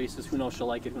trial basis. Who knows? She'll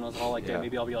like it. Who knows? I'll like it.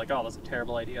 Maybe I'll be like, oh, that's a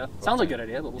terrible idea. Sounds like a good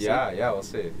idea, but we'll see. Yeah, we'll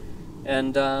see.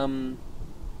 And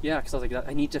because I was like,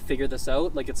 I need to figure this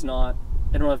out. It's not.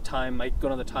 I don't have time. I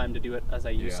don't have the time to do it as I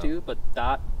used Yeah. to. But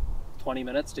that 20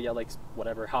 minutes to get like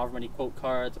whatever, however many quote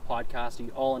cards, a podcast,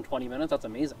 all in 20 minutes. That's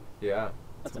amazing. Yeah.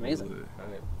 That's amazing. Totally.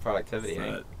 Right. Productivity. It's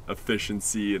eh? that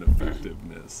efficiency and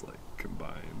effectiveness like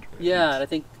combined. Right? Yeah, and I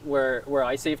think where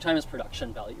I save time is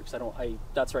production value, because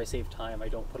that's where I save time. I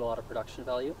don't put a lot of production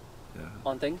value Yeah.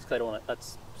 on things because I don't want to.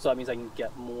 So that means I can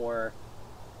get more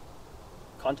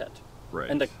content. Right.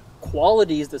 And the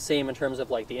quality is the same in terms of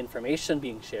like the information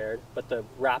being shared, but the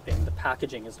wrapping, the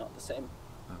packaging is not the same.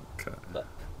 Okay. But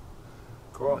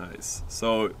Cool. Nice.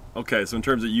 So, okay, so in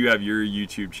terms of you have your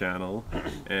YouTube channel,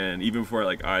 and even before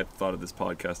like I thought of this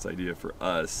podcast idea for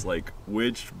us, like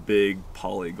which big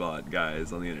polyglot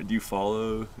guys on the internet? Do you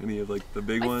follow any of like the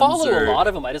big I ones? follow or- a lot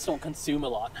of them. I just don't consume a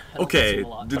lot. I don't Okay. consume a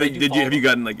lot, Do but they? I do Did you follow have you them.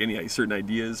 gotten like any like, certain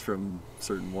ideas from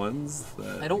certain ones?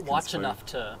 That I don't can watch inspire- enough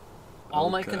to. All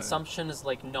my Okay. consumption is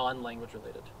like non-language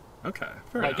related. Okay.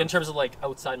 Fair Like in enough. terms of like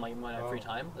outside my free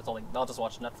time, it's all like I'll just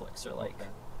watch Netflix or like. Okay.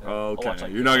 Oh, okay. watch,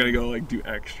 like, You're not gonna go like do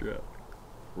extra,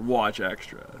 watch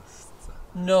extras.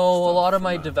 No, a Stuff lot of from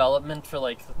my that. development for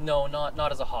like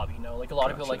not as a hobby. No, like a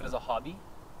lot of people like it Gotcha. as a hobby.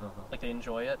 Uh-huh. Like they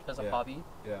enjoy it as a Yeah. hobby.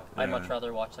 Yeah. I'd Yeah. much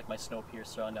rather watch like my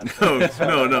Snowpiercer on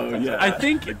Netflix. No, yeah. I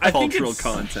think cultural it's,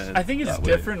 content I think it's that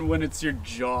way. different when it's your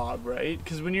job, right?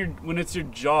 Because when it's your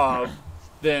job,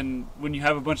 then when you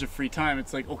have a bunch of free time,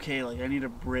 it's like, okay, like I need a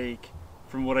break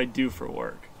from what I do for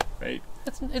work, right?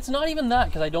 It's not even that,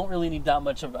 because I don't really need that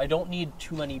much of. I don't need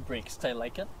too many breaks 'cause I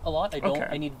like it a lot. I don't. Okay.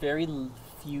 I need very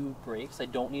few breaks. I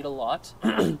don't need a lot.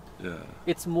 Yeah.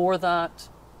 It's more that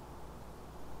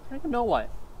I don't even know why.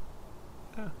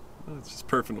 Well, it's just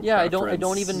personal. Yeah, I don't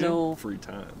preference. even know- Free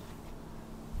time.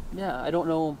 Yeah, I don't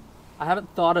know. I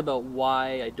haven't thought about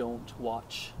why I don't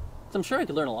watch. 'Cause I'm sure I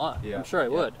could learn a lot. Yeah, I'm sure I yeah.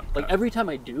 would. Like every time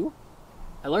I do,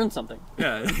 I learn something.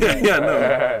 Yeah, yeah,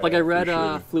 no. Like I read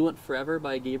sure. Fluent Forever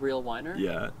by Gabriel Weiner.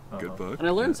 Yeah, good Uh-huh. book. And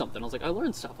I learned something. I was like, I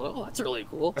learned stuff. Like, oh, that's really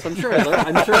cool. So I'm sure I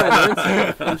learned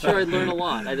stuff. I'm sure I'd learn a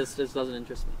lot. It just doesn't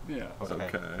interest me. Yeah.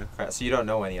 Okay. Right, so you don't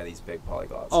know any of these big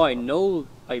polyglots? Oh, I know.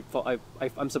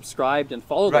 I'm subscribed and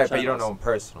follow Right, their but you don't know channels. them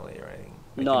personally or anything.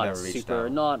 Like, you've Not never reached super,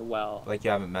 out. not well. Like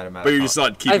you haven't met him at But a you're just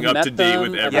not keeping I've up to met date them,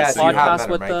 with I've every Yeah, done so you single. have podcasts met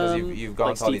with them, right? 'Cause them. you've gone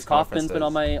like to all these Steve Kaufman's been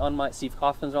conferences. on my Steve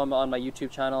Kaufman's on my YouTube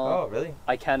channel. Oh, really?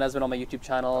 Ikenna's been on my YouTube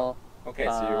channel. Okay,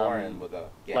 so you are in Um, with a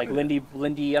Like Lindy, I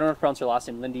don't know how to pronounce her last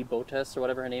name. Lindy Botas or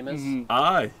whatever her name is. Mhm.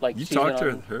 Aye, Like you she's been talked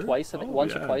to on her twice, I think, Oh,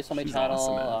 once yeah. or twice on my She's channel.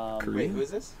 awesome, man. Wait, Korean? Wait, who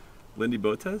is this? Lindy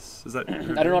Botes? Is that? I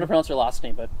don't know how to pronounce her last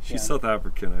name, but She's yeah. South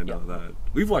African. I know Yeah. that.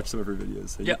 We've watched some of her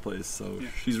videos that Yeah. you place, so Yeah.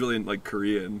 she's really in, like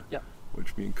Korean. Yeah.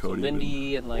 Which me and So Cody. have been-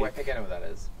 Lindy and Oh, I like think I know who that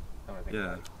is. I'm gonna think Yeah.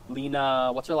 about it. Lena,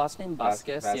 what's her last name?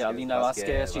 Vasquez. Yeah, Vasquez, Lena Vasquez,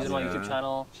 Vasquez. She's on my yeah. YouTube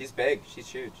channel. She's big. She's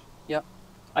huge.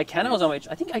 Ikenna was on my.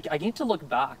 I think I need to look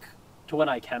back to when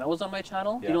Ikenna was on my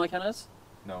channel. Do Yeah. you know who Ikenna is?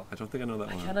 No. I don't think I know that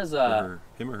one. Ikenna's, Or her.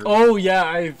 Him or her? Oh yeah,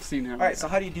 I've seen him. All right. So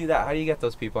how do you do that? How do you get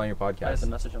those people on your I have podcast? to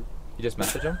message him. You just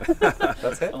message them.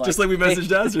 That's it. I'm Just like we hey, messaged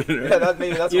Azrin, right? Yeah, that,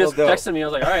 maybe that's He what just we'll do. texted me. I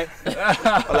was like, all right.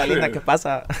 Hola, linda, ¿qué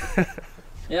pasa?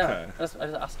 Yeah. Okay. I just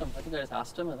asked him. I think I just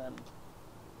asked him, and then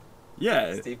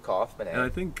Yeah. Steve Kaufman. And I Eh?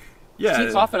 think, yeah.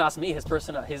 Steve Kaufman asked me. He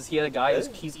had a guy.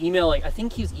 Really? He's emailing. I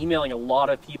think he's emailing a lot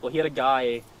of people. He had a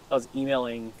guy that was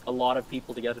emailing a lot of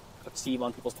people to get Steve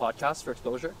on people's podcasts for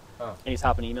exposure, Oh. and he's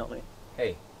happened to email me.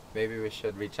 Hey, maybe we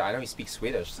should reach out. I know he speaks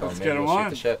Swedish, so Let's maybe get him we'll shoot on.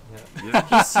 the shit. Yeah.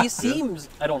 Yeah. He seems.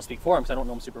 I don't speak for him because I don't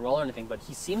know him super well or anything, but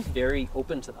he seems very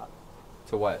open to that.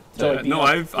 To what? So, Yeah, like, being no, on-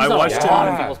 I he's on watched a lot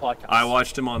him. of people's podcasts. I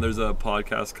watched him on. There's a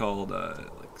podcast called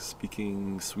like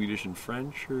Speaking Swedish and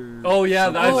French or. Oh yeah,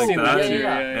 something I've like seen that yeah, too.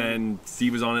 yeah. And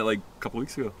Steve was on it like a couple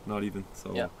weeks ago. Not even.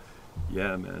 So. Yeah.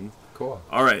 Yeah, man. Cool.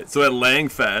 All right. So at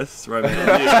Langfest, where I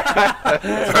met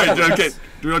you. Sorry, okay.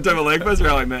 Do we want to talk about Langfest or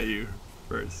how I met you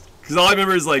first? Because all I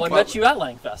remember is like. Well, I met you at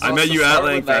Langfest. I met you at start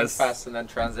with Langfest. Langfest and then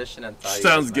transition and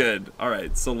Sounds good. All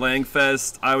right. So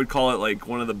Langfest, I would call it like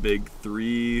one of the big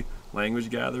 3 language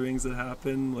gatherings that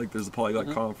happen. Like there's a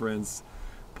Polyglot Conference,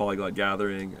 Polyglot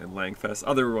Gathering, and Langfest.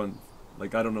 Other one,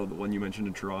 like I don't know the one you mentioned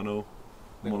in Toronto.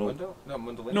 Mundo? No,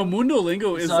 Mundo Lingo. No, Mundo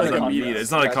Lingo It's is not like a a conference. meet. It's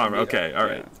not a That's a conference. meetup. Okay. All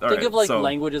right. All Think right. of like so,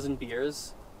 languages and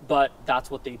beers, but that's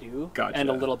what they do, Gotcha. and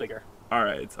a little bigger. All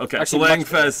right. Okay. Actually, so much bigger,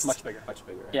 Langfest. much bigger. Much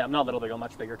bigger. Yeah, I'm not a little bigger,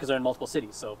 much bigger, because they're in multiple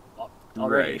cities, so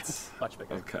already Right. much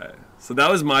bigger. Okay. So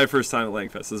that was my first time at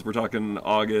Langfest. We're talking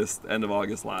end of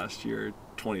August last year,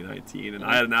 2019. And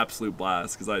I had an absolute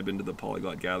blast because I had been to the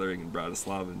Polyglot Gathering in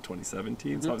Bratislava in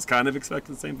 2017. So I was kind of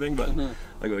expecting the same thing, but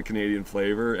like with a Canadian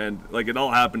flavor. And like it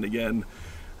all happened again.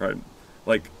 Right.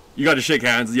 Like you got to shake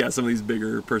hands with, some of these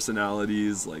bigger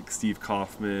personalities like Steve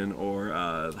Kaufman or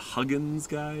the Huggins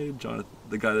guy, Jonathan,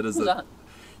 the guy that does Who's the. that?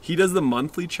 He does the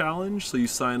monthly challenge, so you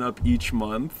sign up each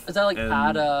month. Is that like and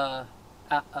I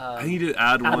think he did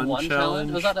add one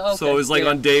challenge. Was that, okay. So it was like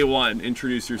on day 1,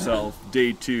 introduce yourself.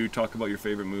 Day 2, talk about your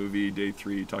favorite movie. Day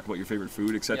 3, talk about your favorite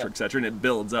food, etc., etc. And it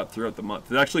builds up throughout the month.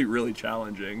 It's actually really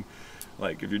challenging.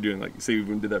 Like if you're doing like, say we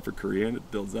even did that for Korean,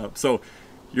 it builds up. So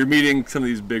you're meeting some of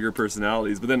these bigger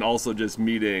personalities, but then also just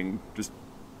meeting just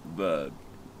the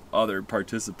other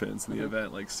participants in the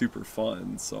event, like super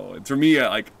fun. So for me,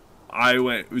 like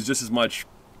it was just as much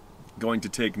going to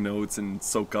take notes and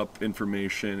soak up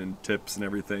information and tips and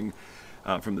everything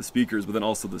from the speakers, but then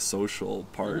also the social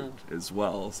part as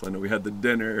well. So I know we had the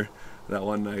dinner that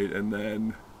one night, and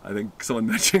then I think someone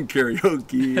mentioned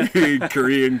karaoke,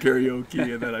 Korean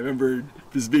karaoke, and then I remember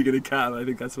just being in a cab. I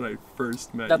think that's when I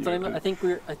first met that's you. What I think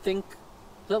was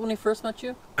that when we first met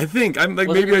you? I think I'm like,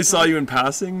 maybe I saw you in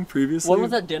passing previously. When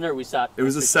was that dinner we sat? It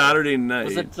was a Saturday night.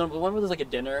 Was it when was there like a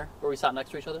dinner where we sat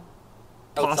next to each other?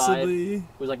 Possibly. Outside.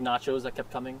 It was like nachos that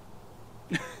kept coming.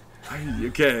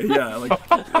 Okay, yeah, like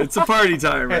it's a party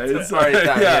time, right? It's a party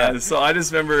time, yeah. So I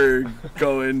just remember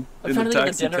going I'm in trying the to think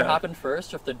if taxi the dinner cab. happened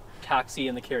first or if the taxi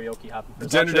and the karaoke happened The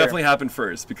first. dinner definitely happened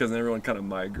first because then everyone kind of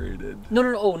migrated. No,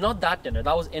 oh, not that dinner.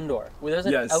 That was indoor. There's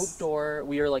an Yes. outdoor.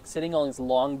 We were like sitting on this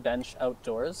long bench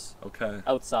outdoors, Okay.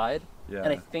 outside, Yeah.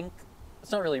 and I think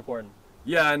it's not really important.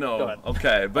 Yeah, I know. Go ahead.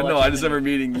 Okay, but I'll no, let I you just continue. remember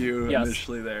meeting you Yes.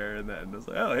 initially there, and then I was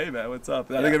like, "Oh, hey man, what's up?"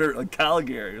 And I think I remember like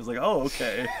Calgary. I was like, "Oh,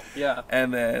 okay." Yeah.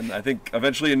 And then I think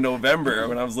eventually in November,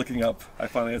 when I was looking up, I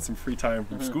finally had some free time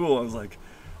Mm-hmm. from school. I was like,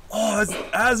 "Oh, it's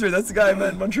Azra. That's the guy I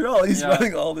met in Montreal. He's Yeah.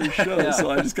 running all these shows." Yeah.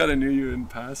 So I just kind of knew you in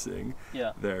passing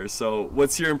Yeah. there. So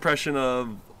what's your impression of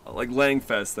like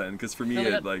Langfest then? Because for me, Really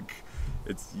it good. like.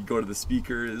 It's you go to the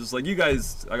speakers. Like you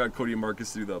guys, I got Cody and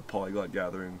Marcus to do the Polyglot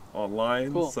Gathering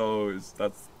online. Cool. So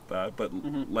that's that. But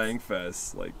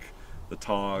Langfest, like the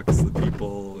talks, the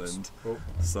people, and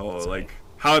so like,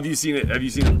 how have you seen it? Have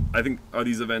you seen it? I think are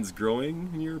these events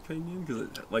growing in your opinion? Because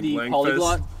like The Langfest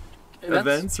Polyglot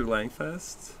events or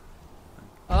Langfest?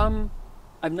 I've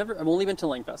only been to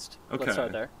Langfest. Okay. Let's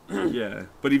start there. Yeah,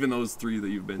 but even those 3 that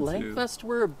you've been to.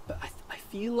 Langfest I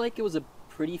feel like it was a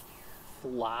pretty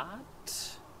flat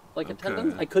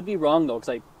attendance. I could be wrong though, because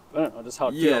I don't know just how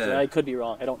it feels. Yeah. I could be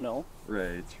wrong. I don't know.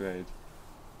 Right.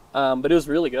 But it was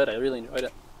really good. I really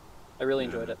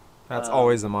enjoyed it. That's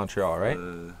always in Montreal, right?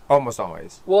 Almost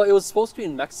always. Well, it was supposed to be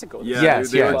in Mexico. Yeah,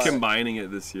 Yes, they were yes. combining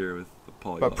it this year with the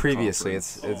Polyglot But previously,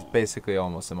 conference. it's basically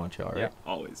almost in Montreal, right? Yeah.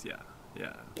 Always, yeah.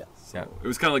 So Yeah. it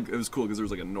was kind of like, it was cool because there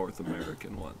was like a North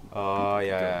American one. Oh, to go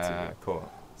yeah, to.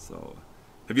 cool. So,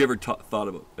 have you ever thought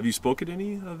about? Have you spoken at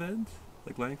any event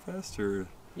like Langfest or?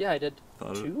 Yeah, I did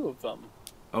Thought of- 2 of them.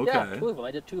 Okay. Yeah, 2 of them.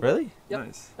 I did 2 of them. Really? Yep.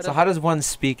 Nice. I So did. how does one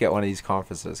speak at one of these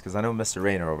conferences? Because I know Mr.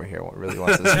 Rayner over here really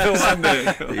wants to One day.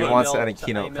 He wants Email- any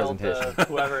keynote I emailed presentation.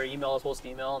 whoever email was supposed to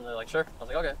email, and they're like, sure. I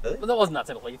was like, okay. But that wasn't that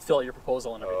simple. Like, you fill out your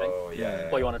proposal and everything. yeah.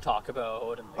 What you want to talk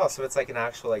about. And Oh, so it's like an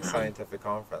actual like scientific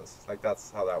conference. Like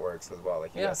that's how that works as well.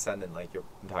 Like you Yeah. gotta send in like your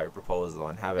entire proposal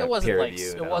and have it it wasn't peer like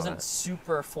reviewed. it wasn't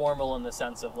super formal in the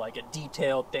sense of like a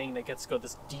detailed thing that gets to go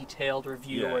this detailed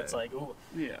review Yeah. where it's like, ooh,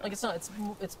 Yeah. like it's not.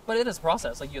 It's but it is a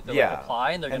process. Like you have to Yeah. like,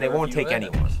 apply, and they're and gonna they won't review take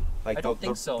it. anyone. Like I don't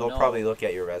think so, They'll no. probably look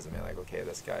at your resume like, okay,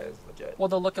 this guy is legit. Well,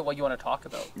 they'll look at what you want to talk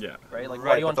about, Yeah. right? Like what do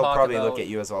Right, you but want to they'll talk probably about. look at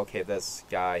you as well. Okay, this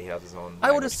guy he has his own. I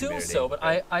would language assume community. so, but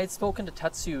Right. I had spoken to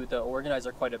Tetsu, the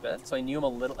organizer, quite a bit, so I knew him a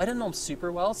little. I didn't know him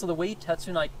super well, so the way Tetsu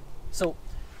and so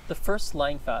the first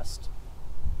Langfest,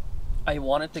 I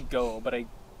wanted to go, but I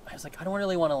was like, I don't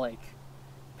really want to like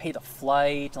pay the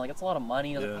flight, and like it's a lot of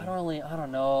money. And I was like, Yeah. I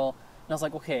don't know. And I was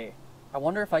like, okay, I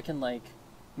wonder if I can like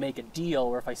make a deal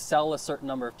where if I sell a certain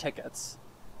number of tickets,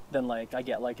 then like I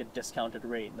get like a discounted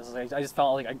rate. And this is like, I just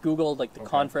found like I googled like the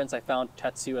conference, I found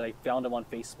Tetsu, and I found him on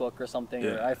Facebook or something.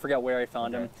 Or Yeah. I forget where I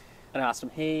found him, and I asked him,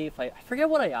 hey, if I forget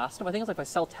what I asked him. I think it was like if I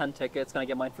sell 10 tickets, can I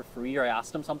get mine for free? Or I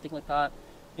asked him something like that,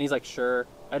 and he's like, sure.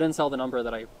 I didn't sell the number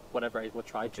that I would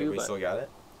try to, Did we but still got it?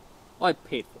 well, I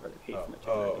paid for it. I paid for my ticket.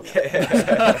 Oh, I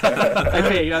think. okay. I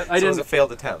paid. I So it was didn't. a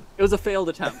failed attempt. It was a failed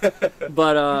attempt,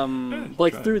 but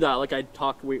like through that, like I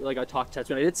talked Tetsu,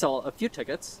 and I did sell a few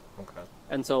tickets. Okay.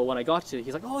 And so when I got to,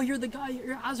 he's like, "Oh, you're the guy.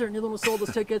 You're Azar, and you're the one who sold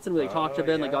those tickets." And we like talked a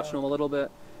bit, and I got to know him a little bit.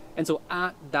 And so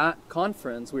at that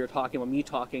conference, we were talking about me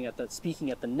speaking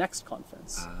at the next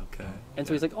conference. Okay. And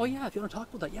so he's like, "Oh yeah, if you want to talk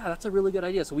about that, yeah, that's a really good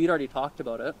idea." So we'd already talked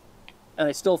about it, and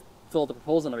I still filled the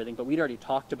proposal and everything, but we'd already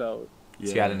talked about. So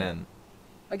you got an in.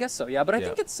 I guess so, yeah. But I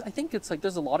Yeah. think it's like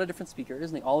there's a lot of different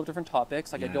speakers, and they all have different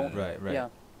topics. Like I Yeah. don't. Right. Yeah.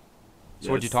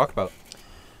 So what'd you talk about?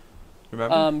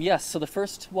 Remember? Yes. So the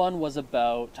first one was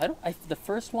about the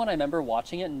first one I remember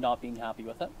watching it and not being happy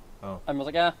with it. Oh. I was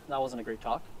like, that wasn't a great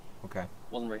talk. Okay.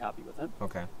 Wasn't very happy with it.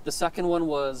 Okay. The second one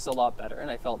was a lot better, and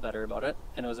I felt better about it.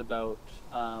 And it was about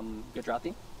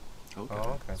Gujarati. Okay.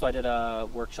 Oh, okay. So I did a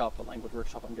language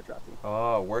workshop on Gujarati.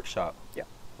 Oh, workshop. Yeah.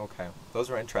 Okay. Those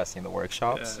were interesting, the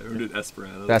workshops. Yeah, we did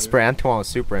Esperanto. The Esperanto one was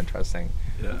super interesting.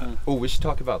 Yeah. Mhm. Oh, we should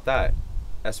talk about that.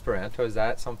 Esperanto, is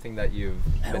that something that you've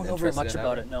I don't been know very interested much in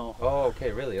about ever? it, no. Oh,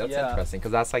 okay, really? That's Yeah. interesting,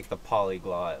 because that's like the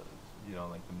polyglot,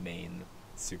 like the main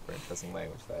super interesting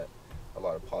language that a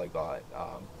lot of polyglot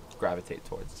gravitate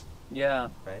towards, Yeah.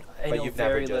 right? I but know you've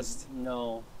very never just...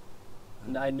 little.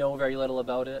 No. I know very little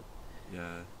about it.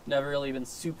 Yeah. Never really been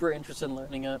super interested in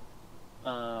learning it.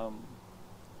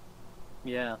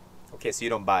 Yeah. Okay, so you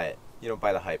don't buy it. You don't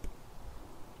buy the hype.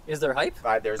 Is there hype?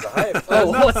 There's a hype. Oh,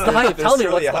 what's the hype? There's Tell me,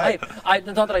 truly what's the a hype?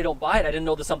 It's not that I don't buy it. I didn't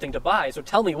know there's something to buy. So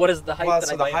tell me, what is the hype Well, that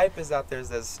so I the buy? hype is that there's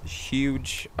this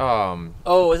huge...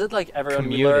 Oh, is it like everyone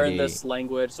we learn community. this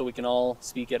language so we can all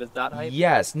speak it? Is that hype?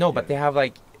 Yes, no, but they have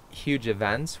like huge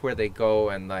events where they go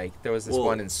and like there was this Well-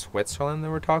 one in Switzerland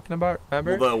that we're talking about.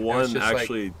 Remember? Well, the It was one just, like,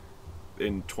 actually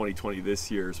in 2020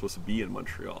 this year is supposed to be in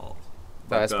Montreal.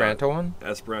 the Like, Esperanto one.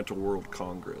 Esperanto World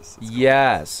Congress. it's called.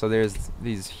 Yes, so there's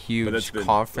these it's huge been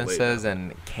conferences delayed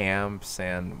and camps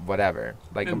and whatever.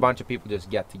 Like a And- bunch of people just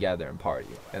get together and party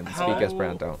and How- speak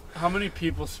Esperanto. How many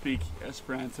people speak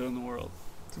Esperanto in the world?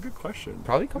 It's a good question.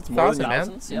 Probably a It's couple more thousand, than man.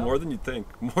 Thousands, yeah. More than you'd think.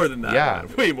 More than that. Yeah.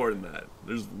 man. Way more than that.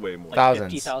 There's way more. Like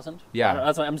Thousands. 50,000? Yeah.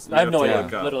 That's what I We have no have to idea.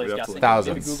 look up. Literally We have to guessing. look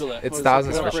Thousands. Maybe Google it. It's Let's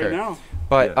thousands look it for up sure. Right now.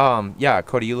 But Yeah. yeah,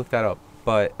 Cody, you look that up.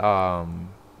 But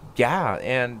yeah,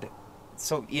 and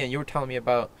so Ian, you were telling me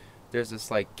about there's this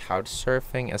like couch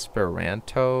surfing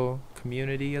Esperanto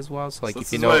community as well. So like So if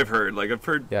this you is know, what I've heard. Like I've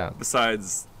heard. Yeah.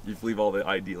 Besides, you leave all the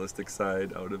idealistic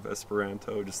side out of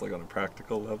Esperanto, just like on a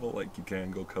practical level. Like you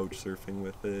can go couch surfing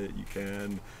with it. You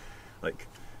can, like,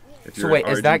 if so you're wait,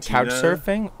 in is that couch Argentina-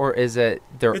 surfing or is it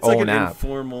their It's like own an app?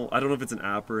 informal. I don't know if it's an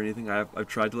app or anything. I've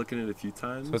tried to look in it a few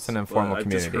times. So it's an but informal I've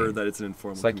community. just heard that it's an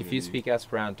informal. It's like if you community. speak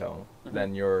Esperanto,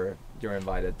 then you're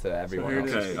invited to everyone here else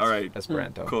it who is. Okay, speaks all right.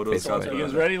 Esperanto. Kodos got So the- you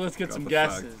guys ready? Let's get got some the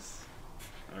fact. guesses.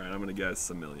 All right, I'm gonna guess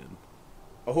 1 million.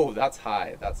 Oh, that's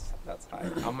high. That's high.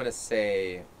 I'm gonna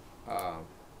say,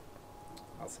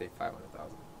 I'll say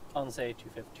 500,000. I'll say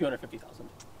 250,000.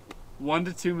 1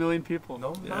 to 2 million people.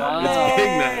 No, Yeah, Wow. it's big,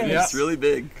 man. Yeah. It's really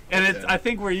big. And it's, Yeah. I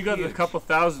think where you got the Huge. couple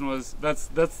thousand was there's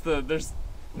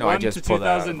No, I 1 just to pulled that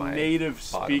out of 2,000 my native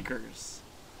bottom. speakers.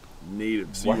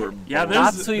 Native. So What? you were. Yeah, born-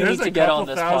 there's- That's who you need a to get couple on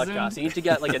this thousand. podcast. You need to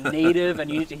get like a native, and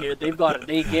you need to hear they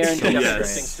guarantee a Yes.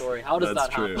 interesting story. How does That's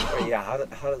that true. happen? Yeah, how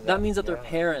does That means that their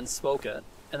parents spoke it,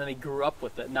 and then they grew up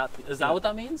with it. Not is that what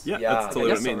that means? Yeah, Yeah, that's I totally what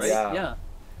guess it so, means. right? Yeah. Yeah.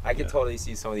 I could Yeah. totally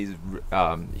see some of these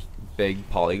big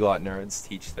polyglot nerds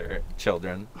teach their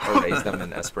children or raise them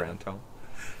in Esperanto.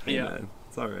 Hey, Yeah. man,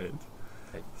 it's all right.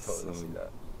 I totally So- see that.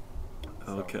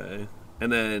 So- Okay.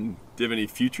 And then, do you have any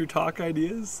future talk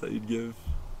ideas that you'd give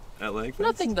at length?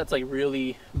 Nothing that's like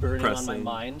really burning on my Pressing.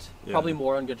 mind. Yeah. Probably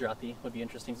more on Gujarati would be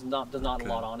interesting. There's not Okay.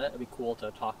 a lot on it. It'd be cool to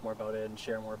talk more about it and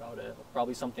share more about it.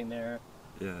 Probably something there.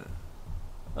 Yeah.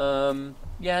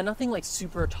 Yeah, nothing like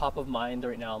super top of mind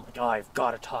right now. I'm like, oh, I've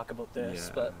got to talk about this.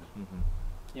 Yeah. But Mhm.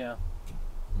 yeah,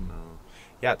 No.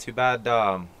 Yeah, too bad.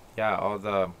 Yeah, all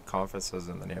the conferences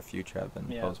in the near future have been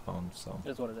Yeah. postponed. So it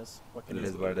is what it is. What can it you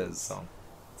is do? what it is. So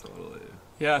Totally.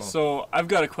 Yeah, Cool. so I've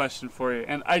got a question for you.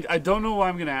 And I don't know why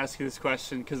I'm going to ask you this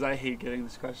question because I hate getting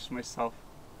this question myself.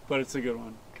 But it's a good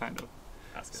one, kind of.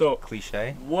 Ask it. So,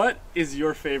 cliche. what is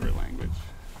your favorite language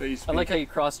that you speak? I like how you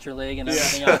crossed your leg and Yeah.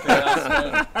 everything after you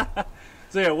asked it.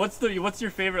 So yeah, what's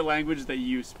your favorite language that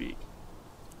you speak?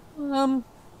 I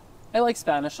like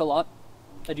Spanish a lot.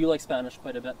 I do like Spanish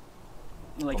quite a bit.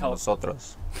 I like Como how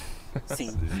nosotros.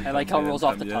 I like how it rolls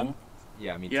off the También. tongue.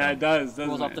 Yeah, me too. Yeah, it does, doesn't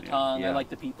Rolls off it? the tongue. I Yeah. like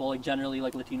the people. Like generally,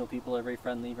 like Latino people are very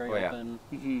friendly, very Oh, yeah. open.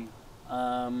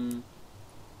 Mm-hmm.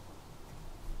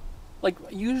 Like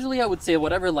usually, I would say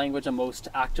whatever language I'm most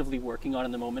actively working on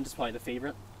in the moment is probably the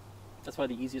favorite. That's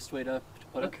probably the easiest way to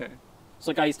put it. Okay. So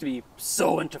like I used to be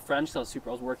so into French, so I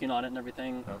was working on it and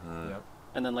everything. Yeah.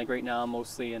 And then like right now, I'm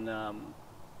mostly in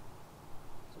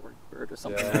what's the word, bird or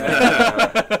something.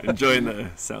 Enjoying the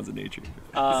sounds of nature.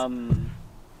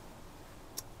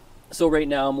 So right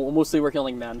now, I'm mostly working on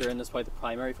like Mandarin. That's probably the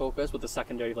primary focus, with the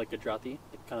secondary like Gujarati,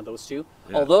 like, kind of those two.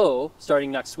 Yeah. Although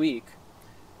starting next week,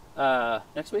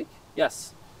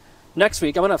 yes, next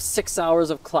week I'm gonna have 6 hours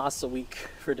of class a week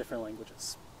for different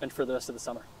languages, and for the rest of the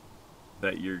summer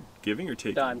That you're giving or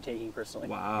taking? that I'm taking personally.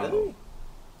 Wow. Really?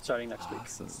 Starting next week,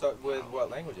 Awesome. Start with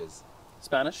what languages?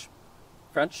 Spanish,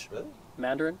 French, Really?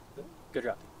 Mandarin,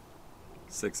 Gujarati.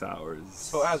 6 hours.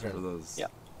 So, Azrin. for those. Yeah.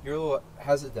 You're a little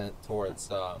hesitant towards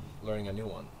learning a new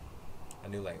one. A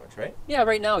new language, right? Yeah,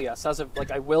 right now, yes. As of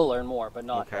like, I will learn more, but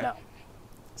not Okay. now.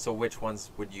 So which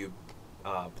ones would you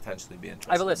potentially be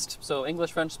interested I have a list. So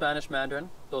English, French, Spanish, Mandarin.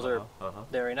 Those are Uh-huh.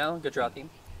 there right now. Gujarati,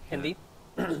 Hindi,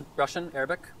 Russian,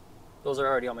 Arabic. Those are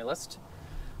already on my list.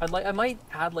 I might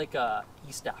add like a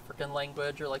East African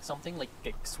language or like something like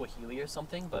Swahili or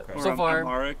something. But Okay. so Or far,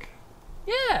 Amharic.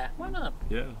 yeah, why not?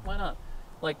 Yeah. Why not?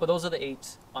 Like, but those are the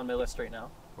 8 on my list right now.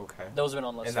 Okay. Those have been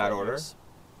on the list. In that for order? years.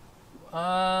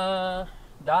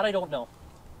 That I don't know.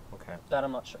 Okay. That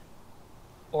I'm not sure.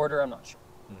 Order, I'm not sure.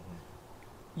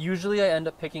 Mm-hmm. Usually I end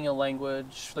up picking a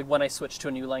language, like when I switch to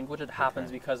a new language, it happens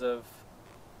Okay. because of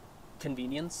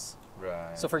convenience.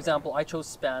 Right. So for example, I chose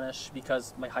Spanish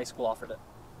because my high school offered it.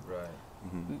 Right.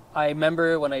 I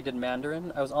remember when I did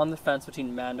Mandarin, I was on the fence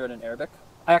between Mandarin and Arabic.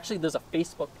 There's a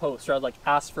Facebook post where I like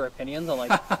asked for opinions on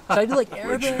like, should I do like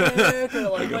Arabic or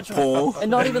like Like a which poll. and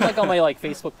not even like on my like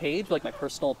Facebook page, like my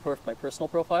personal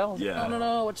profile. I was Yeah. like,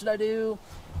 no, what should I do?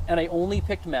 And I only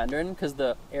picked Mandarin because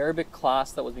the Arabic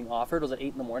class that was being offered was at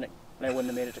 8 in the morning, and I wouldn't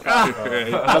have made it to class.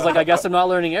 Right. I was like, I guess I'm not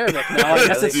learning Arabic now. I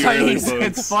guess it's Do really Chinese. both.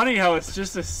 It's funny how it's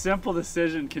just a simple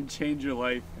decision can change your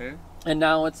life. Eh? And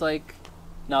now it's like,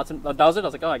 that was it. I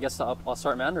was like, oh, I guess I'll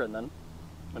start Mandarin then.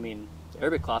 I mean,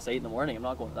 Arabic class at 8 in the morning. I'm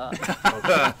not going to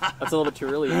that. That's a little bit too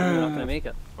early. You're not going to make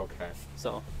it. Okay.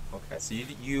 So Okay. So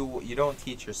you don't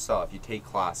teach yourself. You take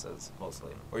classes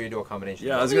mostly, or you do a combination.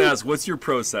 Yeah, I of was both? going to ask, what's your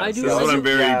process? I do- This is what I'm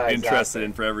very Yeah, interested exactly.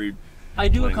 in for every. I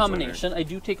do a Language combination. I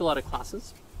do take a lot of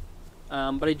classes,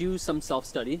 but I do some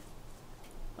self-study.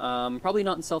 Probably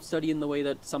not in self-study in the way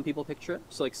that some people picture it.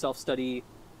 So like self-study.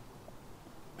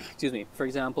 Excuse me. For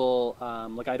example,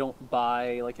 like I don't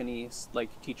buy like any like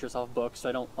teach yourself books.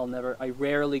 I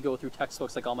rarely go through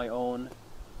textbooks like on my own.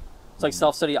 So like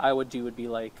self-study I would do would be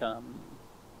like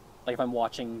if I'm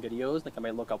watching videos, like I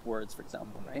might look up words, for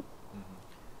example, right?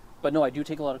 But no, I do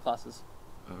take a lot of classes.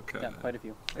 Okay. Yeah, quite a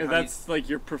few. And that's like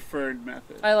your preferred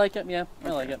method. I like it. Yeah, I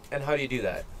like it. And how do you do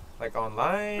that? Like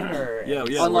online or? Yeah,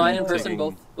 yeah. Online, we're in person,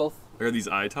 taking- both. Are these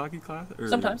italki classes?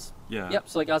 Sometimes. Yeah. Yep.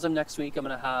 So like as of next week, I'm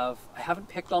gonna have. I haven't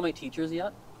picked all my teachers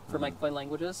yet for my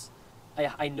languages.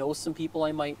 I know some people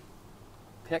I might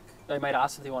pick. I might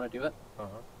ask if they want to do it, Uh-huh.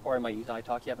 or I might use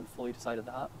italki. I haven't fully decided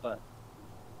that, but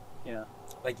yeah.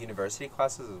 Like university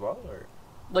classes as well, or?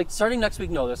 Like starting next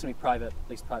week, no, there's gonna be private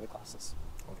classes.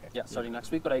 Okay. Yeah, starting next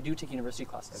week, but I do take university As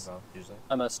classes. well, usually.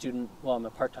 I'm a student. Well, I'm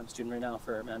a part-time student right now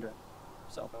for Mandarin,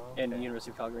 so Oh, in okay. University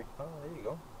of Calgary. Oh, there you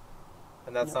go.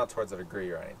 And that's Yeah. not towards a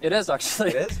degree or anything. It is actually.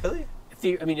 It is really.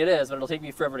 I mean, it is, but it'll take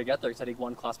me forever to get there because I take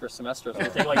one class per semester. So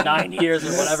it'll take like 9 years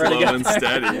or whatever to Slow get and there.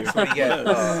 steady. So you get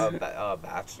a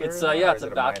bachelor. It's or it's is a it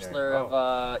minor? bachelor Oh.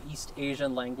 of East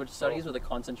Asian language studies Oh. with a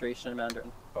concentration in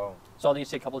Mandarin. Oh. So I'll need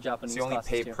to take a couple Japanese So you only classes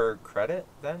pay too. per credit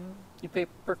then? You pay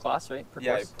per class, right? Per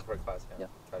Yeah, course. per class. Yeah.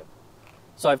 Yeah. Got it.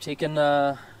 So I've taken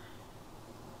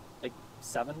like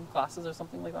 7 classes or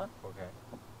something like that. Okay.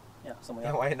 Yeah, something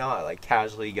Yeah, like that. why not? Like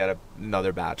casually get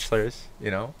another bachelor's,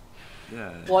 you know?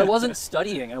 Yeah. Well, I wasn't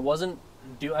studying. I wasn't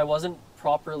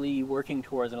properly working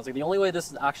towards it. I was like, the only way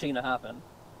this is actually going to happen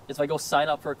is if I go sign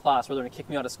up for a class where they're going to kick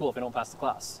me out of school if I don't pass the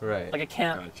class. Right. Like I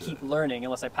can't Gotcha. keep learning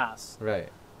unless I pass. Right.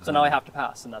 So now I have to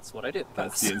pass, and that's what I do.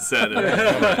 That's pass. the incentive.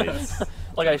 Right.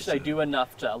 Like I do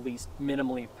enough to at least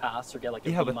minimally pass or get like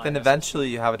a Yeah, B but then minus. eventually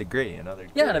you have a degree, another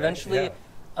degree. Yeah, and right? eventually,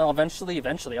 Yeah.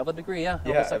 eventually I'll have a degree. Yeah. I'll have a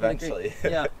Yeah, second degree.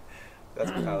 eventually. Yeah.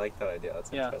 I like that idea.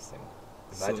 That's Yeah. interesting.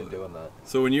 Imagine So- doing that.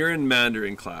 So when you're in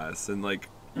Mandarin class and like,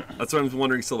 that's what I'm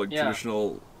wondering. So like Yeah.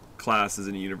 traditional classes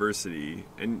in a university,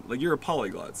 and like you're a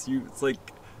polyglot. So it's like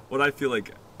what I feel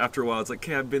like after a while. It's like,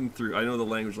 okay, I know the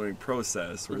language learning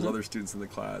process, whereas other students in the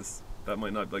class that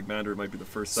might not, like Mandarin might be the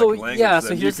first So, second language. yeah, to so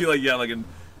them. Do you here's- feel like like an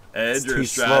edge It's or too a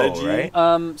strategy? slow,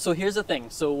 right? So here's the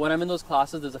thing. So when I'm in those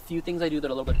classes, there's a few things I do that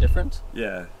are a little bit different.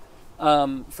 Yeah.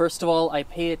 First of all, I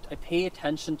pay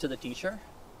attention to the teacher,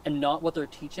 and not what they're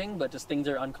teaching, but just things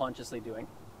they're unconsciously doing.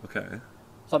 Okay.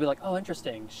 So I'll be like, oh,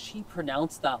 interesting. She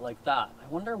pronounced that like that. I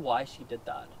wonder why she did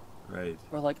that. Right.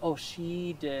 Or like, oh,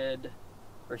 she did,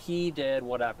 or he did,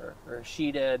 whatever, or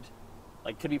she did.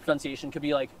 Like, could be pronunciation, could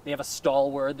be like they have a stall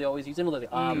word they always use. You know, like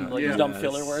yeah. these dumb Yes,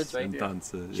 filler words, right?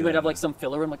 entonces, She might have yeah. like some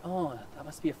filler word. I'm like, oh, that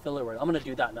must be a filler word. I'm gonna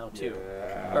do that now too.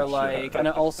 Yeah. Or like, and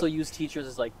I also use teachers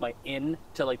as like my in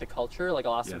to like the culture. Like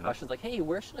I'll ask them Yeah. questions like, hey,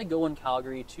 where should I go in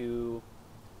Calgary to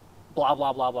blah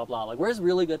blah blah blah blah. Like, where's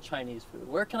really good Chinese food?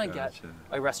 Where can I get Gotcha.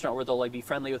 a restaurant where they'll like be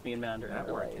friendly with me in Mandarin? Or,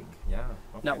 Networking. like, Yeah.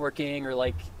 Okay. networking, or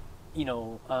like, you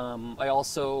know, I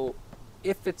also,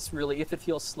 if it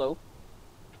feels slow,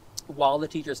 while the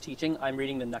teacher's teaching, I'm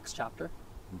reading the next chapter.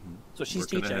 So she's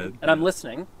Working teaching, ahead, and I'm yeah.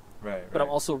 listening, Right. but I'm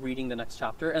also reading the next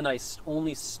chapter, and I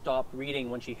only stop reading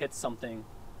when she hits something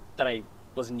that I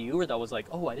was new or that was like,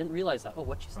 oh, I didn't realize that. Oh,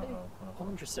 what'd you say? Oh,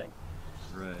 interesting.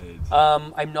 Right.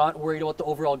 I'm not worried about the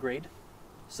overall grade.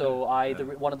 So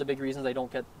one of the big reasons I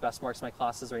don't get best marks in my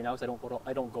classes right now is I don't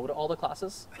go to all the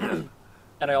classes,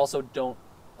 and I also don't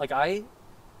like I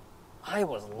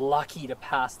was lucky to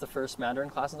pass the first Mandarin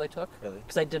classes I took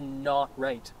because I did not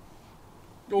write.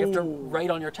 You have to write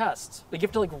on your tests. Like you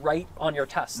have to like write on your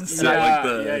tests. Set like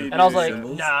the And I was like,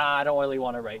 symbols? nah, I don't really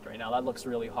want to write right now. That looks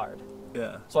really hard.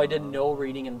 Yeah. So I did no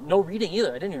reading and no reading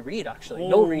either. I didn't even read actually.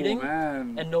 No reading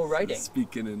and no writing.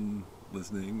 Speaking and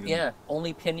listening. And Yeah,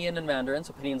 only Pinyin and Mandarin.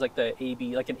 So Pinyin's like the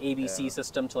like an ABC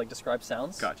system to like describe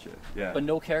sounds. Gotcha. Yeah. But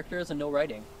no characters and no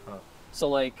writing.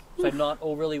 So I'm not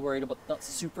overly worried about, not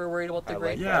super worried about the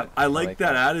grade. Yeah, I like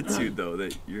that attitude though,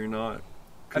 that you're not,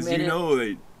 because I mean, you know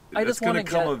that I it's just going want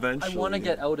to to come get. eventually. I want to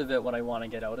get out of it when I want to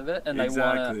get out of it, and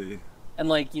exactly. and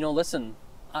like listen.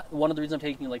 One of the reasons I'm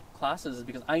taking like classes is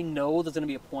because I know there's going to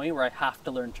be a point where I have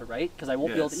to learn to write because I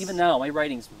won't be able to. Even now, my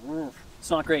writing's it's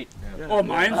not great. Yeah. Oh,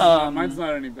 mine's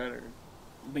not any better.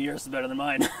 But yours is better than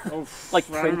mine. Oh, like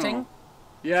I don't printing. know.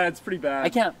 Yeah, it's pretty bad. I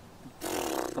can't.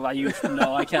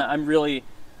 No, I can't. I'm really.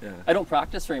 Yeah. I don't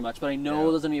practice very much, but I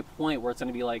know there's gonna be a point where it's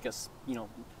gonna be like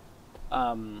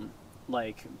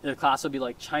like the class would be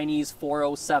like Chinese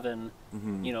 407,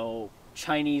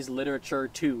 Chinese literature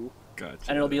 2. Gotcha.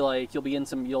 And it'll be like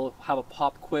you'll have a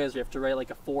pop quiz where you have to write like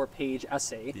a 4-page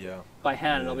essay by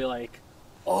hand, and it'll be like,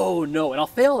 oh no, and I'll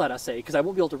fail that essay because I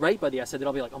won't be able to write by the essay. Then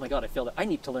I'll be like, oh my god, I failed it. I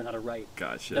need to learn how to write.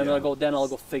 Gotcha. Then I'll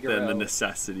go figure it out. Then the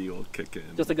necessity will kick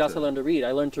in. Just like that's how I learned to read.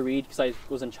 I learned to read because I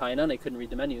was in China and I couldn't read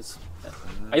the menus.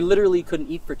 I literally couldn't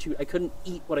eat I couldn't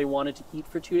eat what I wanted to eat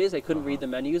for 2 days. I couldn't read the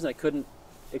menus and I couldn't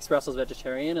express as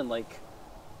vegetarian, and like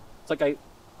it's like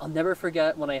I'll never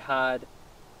forget when I had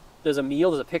there's a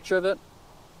picture of it.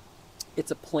 It's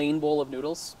a plain bowl of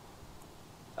noodles,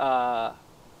 an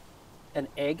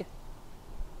egg,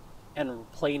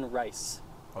 and plain rice.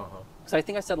 So I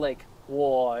think I said like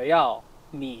我要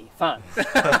米饭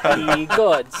一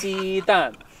个鸡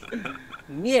蛋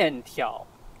面条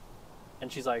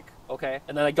and she's like, okay.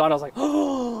 And then I got it, I was like,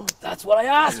 oh, that's what I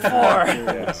asked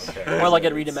for. Or like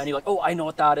I'd read a menu like, oh, I know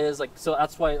what that is. Like, so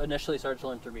that's why I initially started to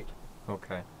learn to read.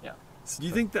 Okay. Yeah. So do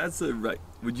you think that's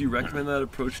would you recommend that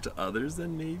approach to others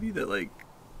then maybe? That like,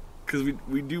 because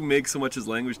we do make so much as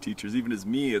language teachers, even as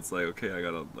me, it's like, okay, I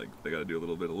gotta do a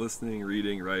little bit of listening,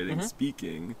 reading, writing,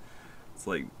 speaking. It's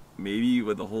like maybe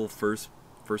would the whole first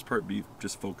part be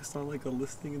just focused on like a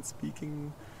listening and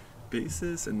speaking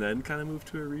basis, and then kind of move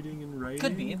to a reading and writing?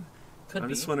 Could be. I'm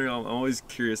just wondering. I'm always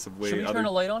curious of Should we turn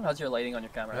a light on? How's your lighting on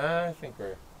your camera? I think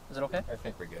we're. Is it okay? I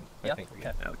think we're good. Yeah? I think we're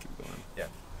good. Yeah, I'll keep going. Yeah.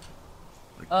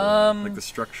 Like the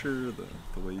structure,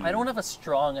 the way you... I don't have a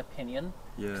strong opinion.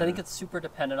 Yeah. Because I think it's super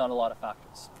dependent on a lot of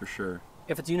factors. For sure.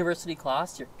 If it's university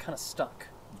class, you're kind of stuck.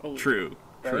 True.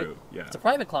 Right? True. Yeah. If it's a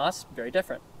private class, very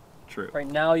different. True. Right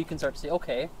now, you can start to say,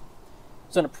 okay.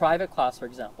 So in a private class, for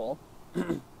example,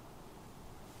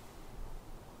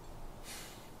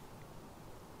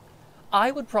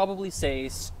 I would probably say,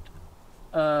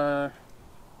 yeah,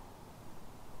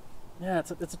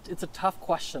 it's a tough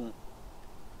question.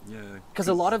 Yeah. Because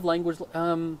a lot of language,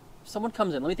 someone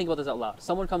comes in, let me think about this out loud.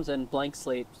 Someone comes in, blank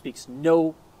slate, speaks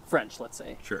no French, let's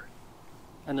say. Sure.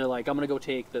 And they're like, I'm going to go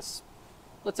take this,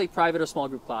 let's say private or small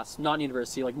group class, not in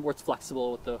university, like more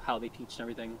flexible with how they teach and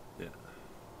everything. Yeah.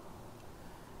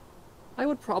 I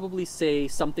would probably say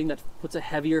something that puts a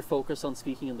heavier focus on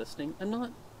speaking and listening. I'm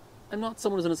not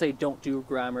someone who's going to say don't do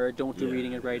grammar, don't do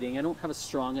reading and writing. I don't have a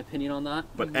strong opinion on that.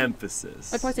 But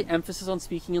emphasis. I'd probably say emphasis on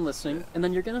speaking and listening, and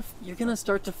then you're gonna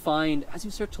start to find, as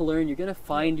you start to learn, you're gonna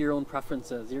find your own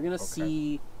preferences. You're gonna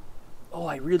see, oh,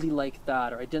 I really like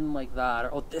that, or I didn't like that,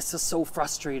 or oh, this is so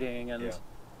frustrating, and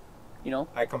you know.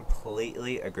 I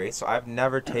completely agree. So I've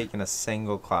never taken a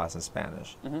single class in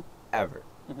Spanish, ever,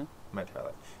 my entire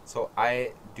life. So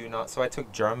I do not. So I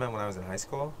took German when I was in high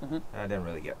school, and I didn't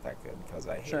really get that good because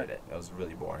I hated it. It was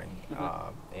really boring,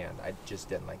 and I just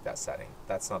didn't like that setting.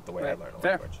 That's not the way I learn a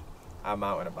language. I'm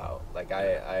out and about. Like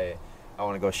I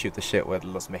want to go shoot the shit with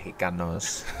los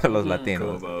mexicanos, los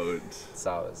latinos.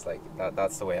 So it's like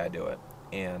that's the way I do it.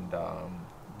 And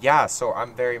yeah, so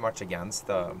I'm very much against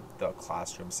the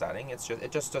classroom setting.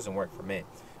 It just doesn't work for me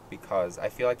because I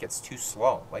feel like it's too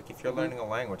slow. Like if you're learning a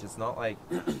language, it's not like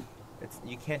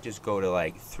you can't just go to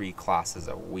like 3 classes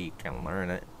a week and learn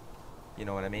it. You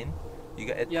know what I mean?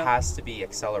 It has to be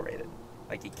accelerated.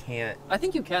 Like you can't. I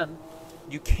think you can.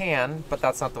 You can, but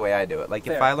that's not the way I do it. Like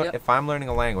if I'm learning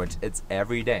a language, it's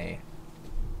every day.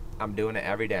 I'm doing it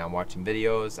every day. I'm watching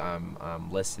videos.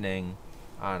 I'm listening.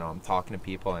 I don't know. I'm talking to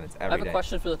people, and it's every day. I have a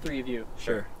question for the 3 of you.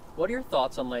 Sure. What are your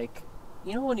thoughts on like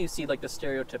you know when you see like the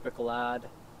stereotypical ad,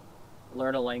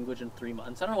 learn a language in 3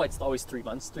 months. I don't know why it's always 3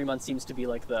 months. 3 months seems to be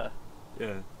like the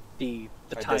Yeah. the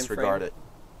I time disregard frame.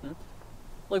 it.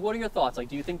 Like, what are your thoughts? Like,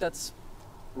 do you think that's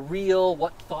real?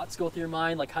 What thoughts go through your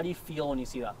mind? Like, how do you feel when you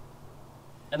see that?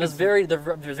 And there's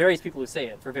various people who say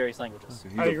it for various languages.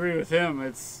 I agree with him.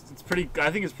 It's pretty.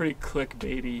 I think it's pretty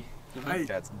clickbaity.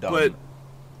 That's dumb. But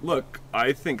look,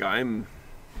 I think I'm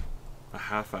a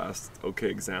half-assed okay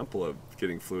example of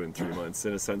getting fluent in 3 months,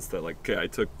 in a sense that, like, okay, I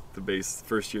took the base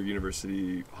first year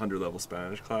university 100-level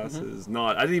Spanish classes.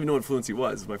 I didn't even know what fluency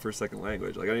was. It was my first second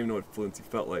language. Like, I didn't even know what fluency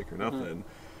felt like or nothing.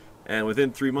 And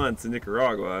within 3 months in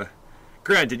Nicaragua,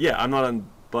 granted, yeah, I'm not on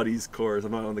Buddy's course,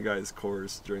 I'm not on the guy's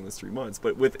course during those 3 months,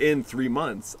 but within 3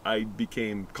 months, I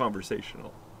became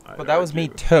conversational. But that was me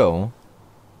argue. too.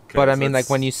 Okay, But I so mean, like it's-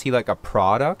 when you see like a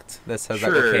product that says Sure,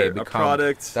 like, okay, a become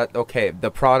product. that okay, the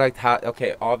product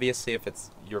okay, obviously if it's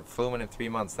you're fluent in 3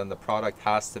 months, then the product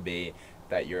has to be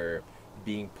that you're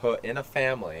being put in a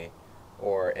family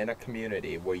or in a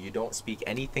community where you don't speak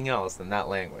anything else than that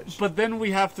language. But then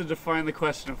we have to define the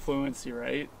question of fluency,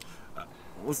 right?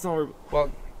 Well, it's not.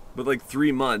 Well, But like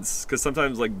 3 months, because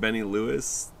sometimes like Benny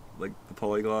Lewis, like the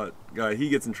polyglot guy, he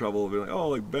gets in trouble being like, oh,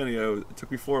 like Benny, it took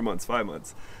me 4 months, 5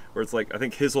 months. Where it's like, I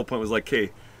think his whole point was like,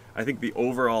 okay, I think the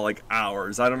overall like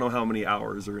hours, I don't know how many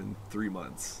hours are in 3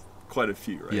 months. Quite a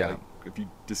few, right? Yeah. Like, if you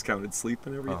discounted sleep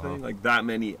and everything, Uh-huh. like that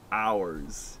many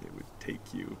hours it would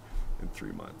take you in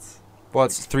 3 months. well,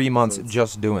 it's 3 months it's-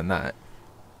 just doing that.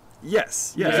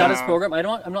 Yes, yeah. Is that his Yeah. program?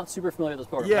 I'm not super familiar with this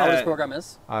program. Yeah. How his program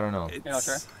is? I don't know. You're not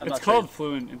sure? I'm It's not called sure.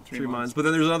 fluent in 3 3 months. months. But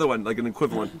then there's another one, like an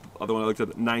equivalent, other one I looked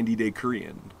at, 90-day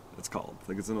Korean, it's called.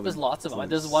 Like it's another. There's lots of them. it's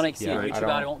There's one I see Yeah, on I YouTube. don't-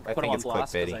 I don't I put them think on it's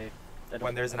blast because clickbaity. I don't.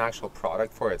 When there's an actual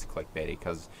product for it, it's clickbaity.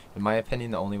 Because in my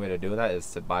opinion, the only way to do that is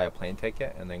to buy a plane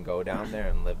ticket and then go down there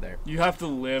and live there. You have to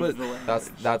live But the language.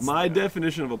 That's My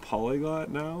definition of a polyglot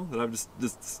now that I've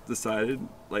just decided,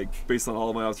 like based on all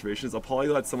of my observations, a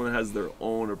polyglot is someone that has their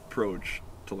own approach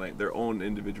to their own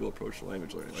individual approach to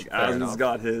language learning. Like Fair Adam's enough.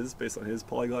 got his based on his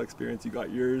polyglot experience. You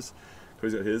got yours.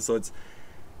 Cody's got his. So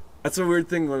that's a weird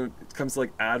thing when it comes to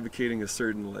like advocating a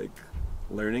certain like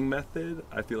learning method.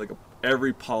 I feel like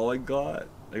every polyglot,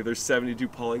 like if there's 72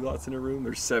 polyglots in a room,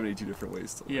 there's 72 different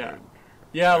ways to learn. Yeah.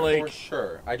 Yeah, for like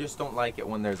sure. I just don't like it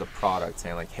when there's a product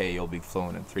saying like, "Hey, you'll be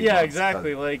fluent in 3 yeah, months."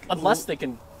 exactly. Like Unless they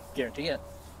can guarantee it.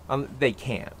 They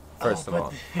can't. First of but-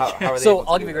 all, how are they So able to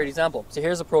I'll do give you a great that? example. So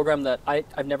here's a program that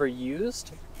I've never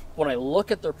used. When I look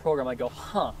at their program, I go,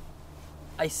 huh,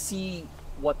 I see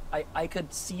what I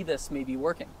could see this maybe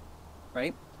working,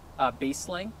 right?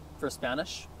 Baselang for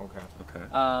Spanish. Okay.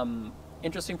 Okay.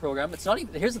 Interesting program. It's not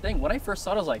even, here's the thing. When I first saw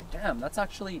it, I was like, damn, that's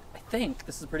actually, I think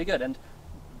this is pretty good. And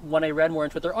when I read more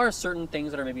into it, there are certain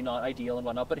things that are maybe not ideal and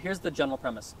whatnot, but here's the general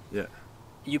premise. Yeah.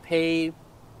 You pay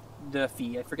the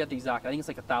fee. I forget the exact. I think it's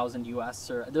like $1,000 US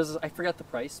or I forget the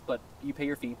price, but you pay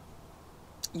your fee.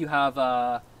 You have,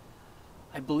 I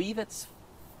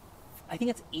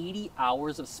think it's 80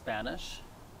 hours of Spanish,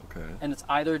 Okay. and it's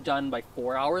either done by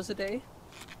 4 hours a day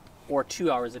or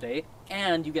 2 hours a day,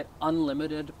 and you get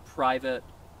unlimited private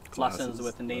lessons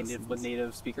with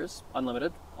native speakers,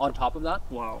 unlimited. On top of that,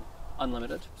 wow.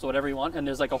 unlimited. So whatever you want, and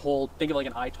there's like a whole, think of like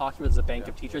an iTalki where there's a bank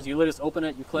of teachers. You literally just open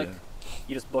it, you click,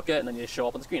 you just book it, and then you just show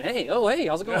up on the screen. Hey,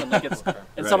 how's it going? Like it's,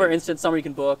 and some are Right. instant, some are you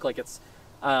can book. Like it's,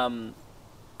 and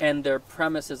their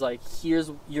premise is like,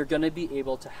 you're gonna be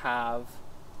able to have.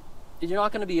 You're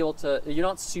not going to be able to. You're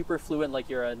not super fluent like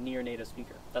you're a near native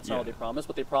speaker. That's not what they promise.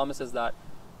 What they promise is that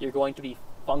you're going to be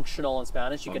functional in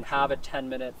Spanish. You can have a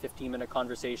 10-minute, 15-minute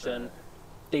conversation. Right.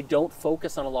 They don't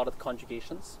focus on a lot of the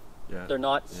conjugations. Yeah. They're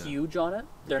not huge on it.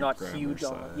 They're the not grammar huge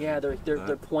on it. side Yeah, their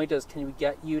that. point is, can we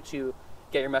get you to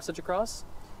get your message across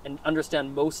and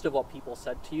understand most of what people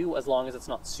said to you, as long as it's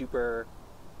not super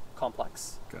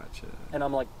complex. Gotcha. And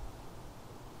I'm like,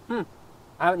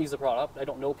 I haven't used the product. I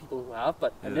don't know people who have,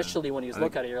 but Yeah. initially when you just I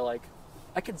look think- at it, you're like,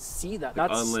 I can see that. Like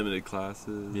That's unlimited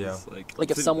classes. Yeah. like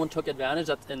if so- someone took advantage,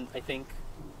 and I think,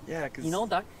 Yeah, because you know,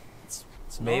 that it's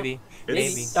not- Maybe.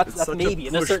 Maybe. That's such maybe. A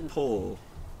And there's push certain pull.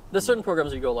 there's certain programs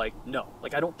where you go like, no,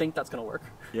 like I don't think that's gonna work.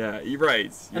 Yeah, you're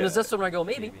right. And there's this one where I go,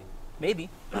 maybe.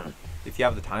 If you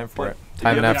have the time for it, If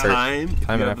time you and have effort. Time, if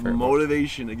Time you and have effort.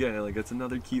 motivation. Again, like that's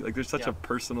another key. Like there's such Yeah. a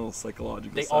personal,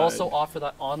 psychological. They side. also offer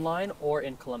that online or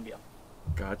in Colombia.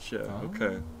 Gotcha. Oh.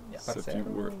 Okay. Yeah. So if That's you it.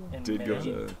 were In did go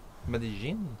Medellin. to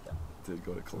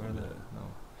Medellin. Colombia.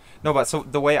 No, but so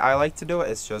the way I like to do it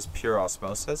is just pure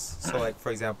osmosis. So like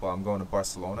for example, I'm going to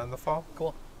Barcelona in the fall.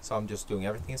 Cool. So I'm just doing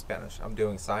everything in Spanish. I'm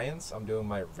doing science. I'm doing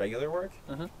my regular work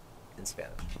Mhm. in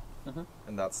Spanish, Mhm.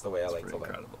 and that's the way I That's like to pretty learn.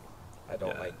 incredible. I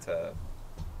don't Yeah. like to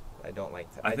I don't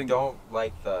like that. I I think- don't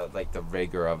like the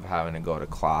rigor of having to go to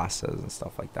classes and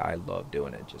stuff like that. I love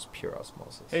doing it just pure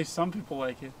osmosis. Hey, some people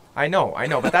like it. I know,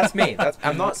 but that's me.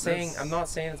 I'm not saying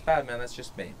it's bad, man. That's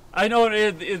just me. I know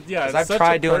yeah. 'Cause It's such I've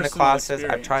tried a doing the personal classes. I've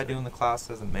experience, tried right? doing the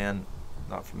classes, and man,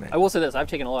 not for me. I will say this: I've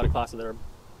taken a lot of classes that are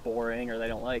boring or they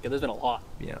don't like. There's been a lot.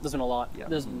 Yeah. There's been a lot. Yeah.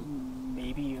 There's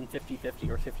maybe even 50-50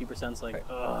 or 50% is like,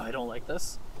 Right. I don't like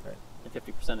this. Right. And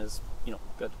 50% is,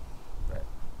 good.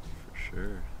 For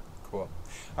sure. Cool.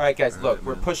 All right, guys. All Look, right,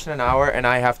 we're man. pushing an hour, and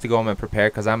I have to go home and prepare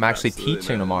because I'm actually Absolutely,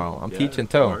 teaching man. tomorrow. I'm Yeah, teaching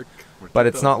too, Mark, but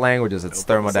it's Marquito. not languages. It's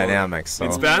Open the thermodynamics. So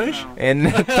In Spanish? No.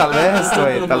 in tal vez,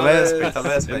 In Barca,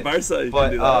 you can But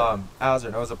do that.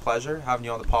 Azrin, it was a pleasure having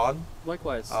you on the pod,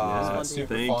 Likewise. Uh, it was fun to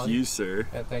super hear. Thank fun. you, sir.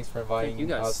 and thanks for inviting you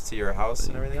guys. us to your house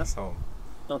and everything. Yeah. So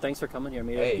No, thanks for coming here.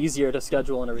 Made Hey. it easier to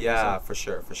schedule and everything. yeah, so. for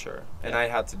sure. And Yeah. I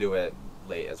had to do it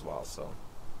late as well, so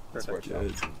this Perfect. worked out.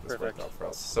 Good. This worked Perfect. out for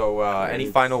us. So any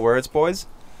Great. final words, boys?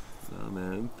 Oh,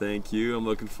 man. Thank you. I'm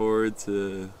looking forward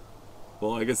to.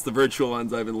 Well, I guess the virtual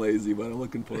ones I've been lazy, but I'm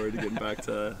looking forward to getting back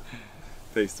to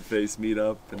face-to-face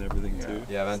meetup and everything too.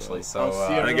 Yeah, eventually. So I'll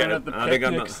see I everyone get it. at the I think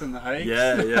I'm not- picnics and the hikes.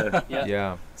 Yeah, yeah. Yeah.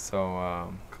 yeah.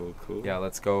 So Cool. yeah,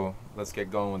 let's go. Let's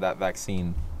get going with that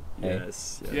vaccine. Hey.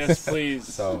 Yes. Yes, please.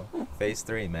 So phase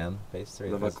 3, man. Phase 3.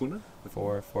 La There's vacuna?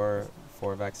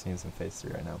 four vaccines in phase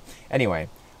 3 right now. Anyway,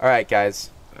 all right,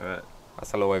 guys. All right.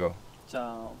 Hasta luego.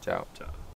 Ciao. Ciao. Ciao.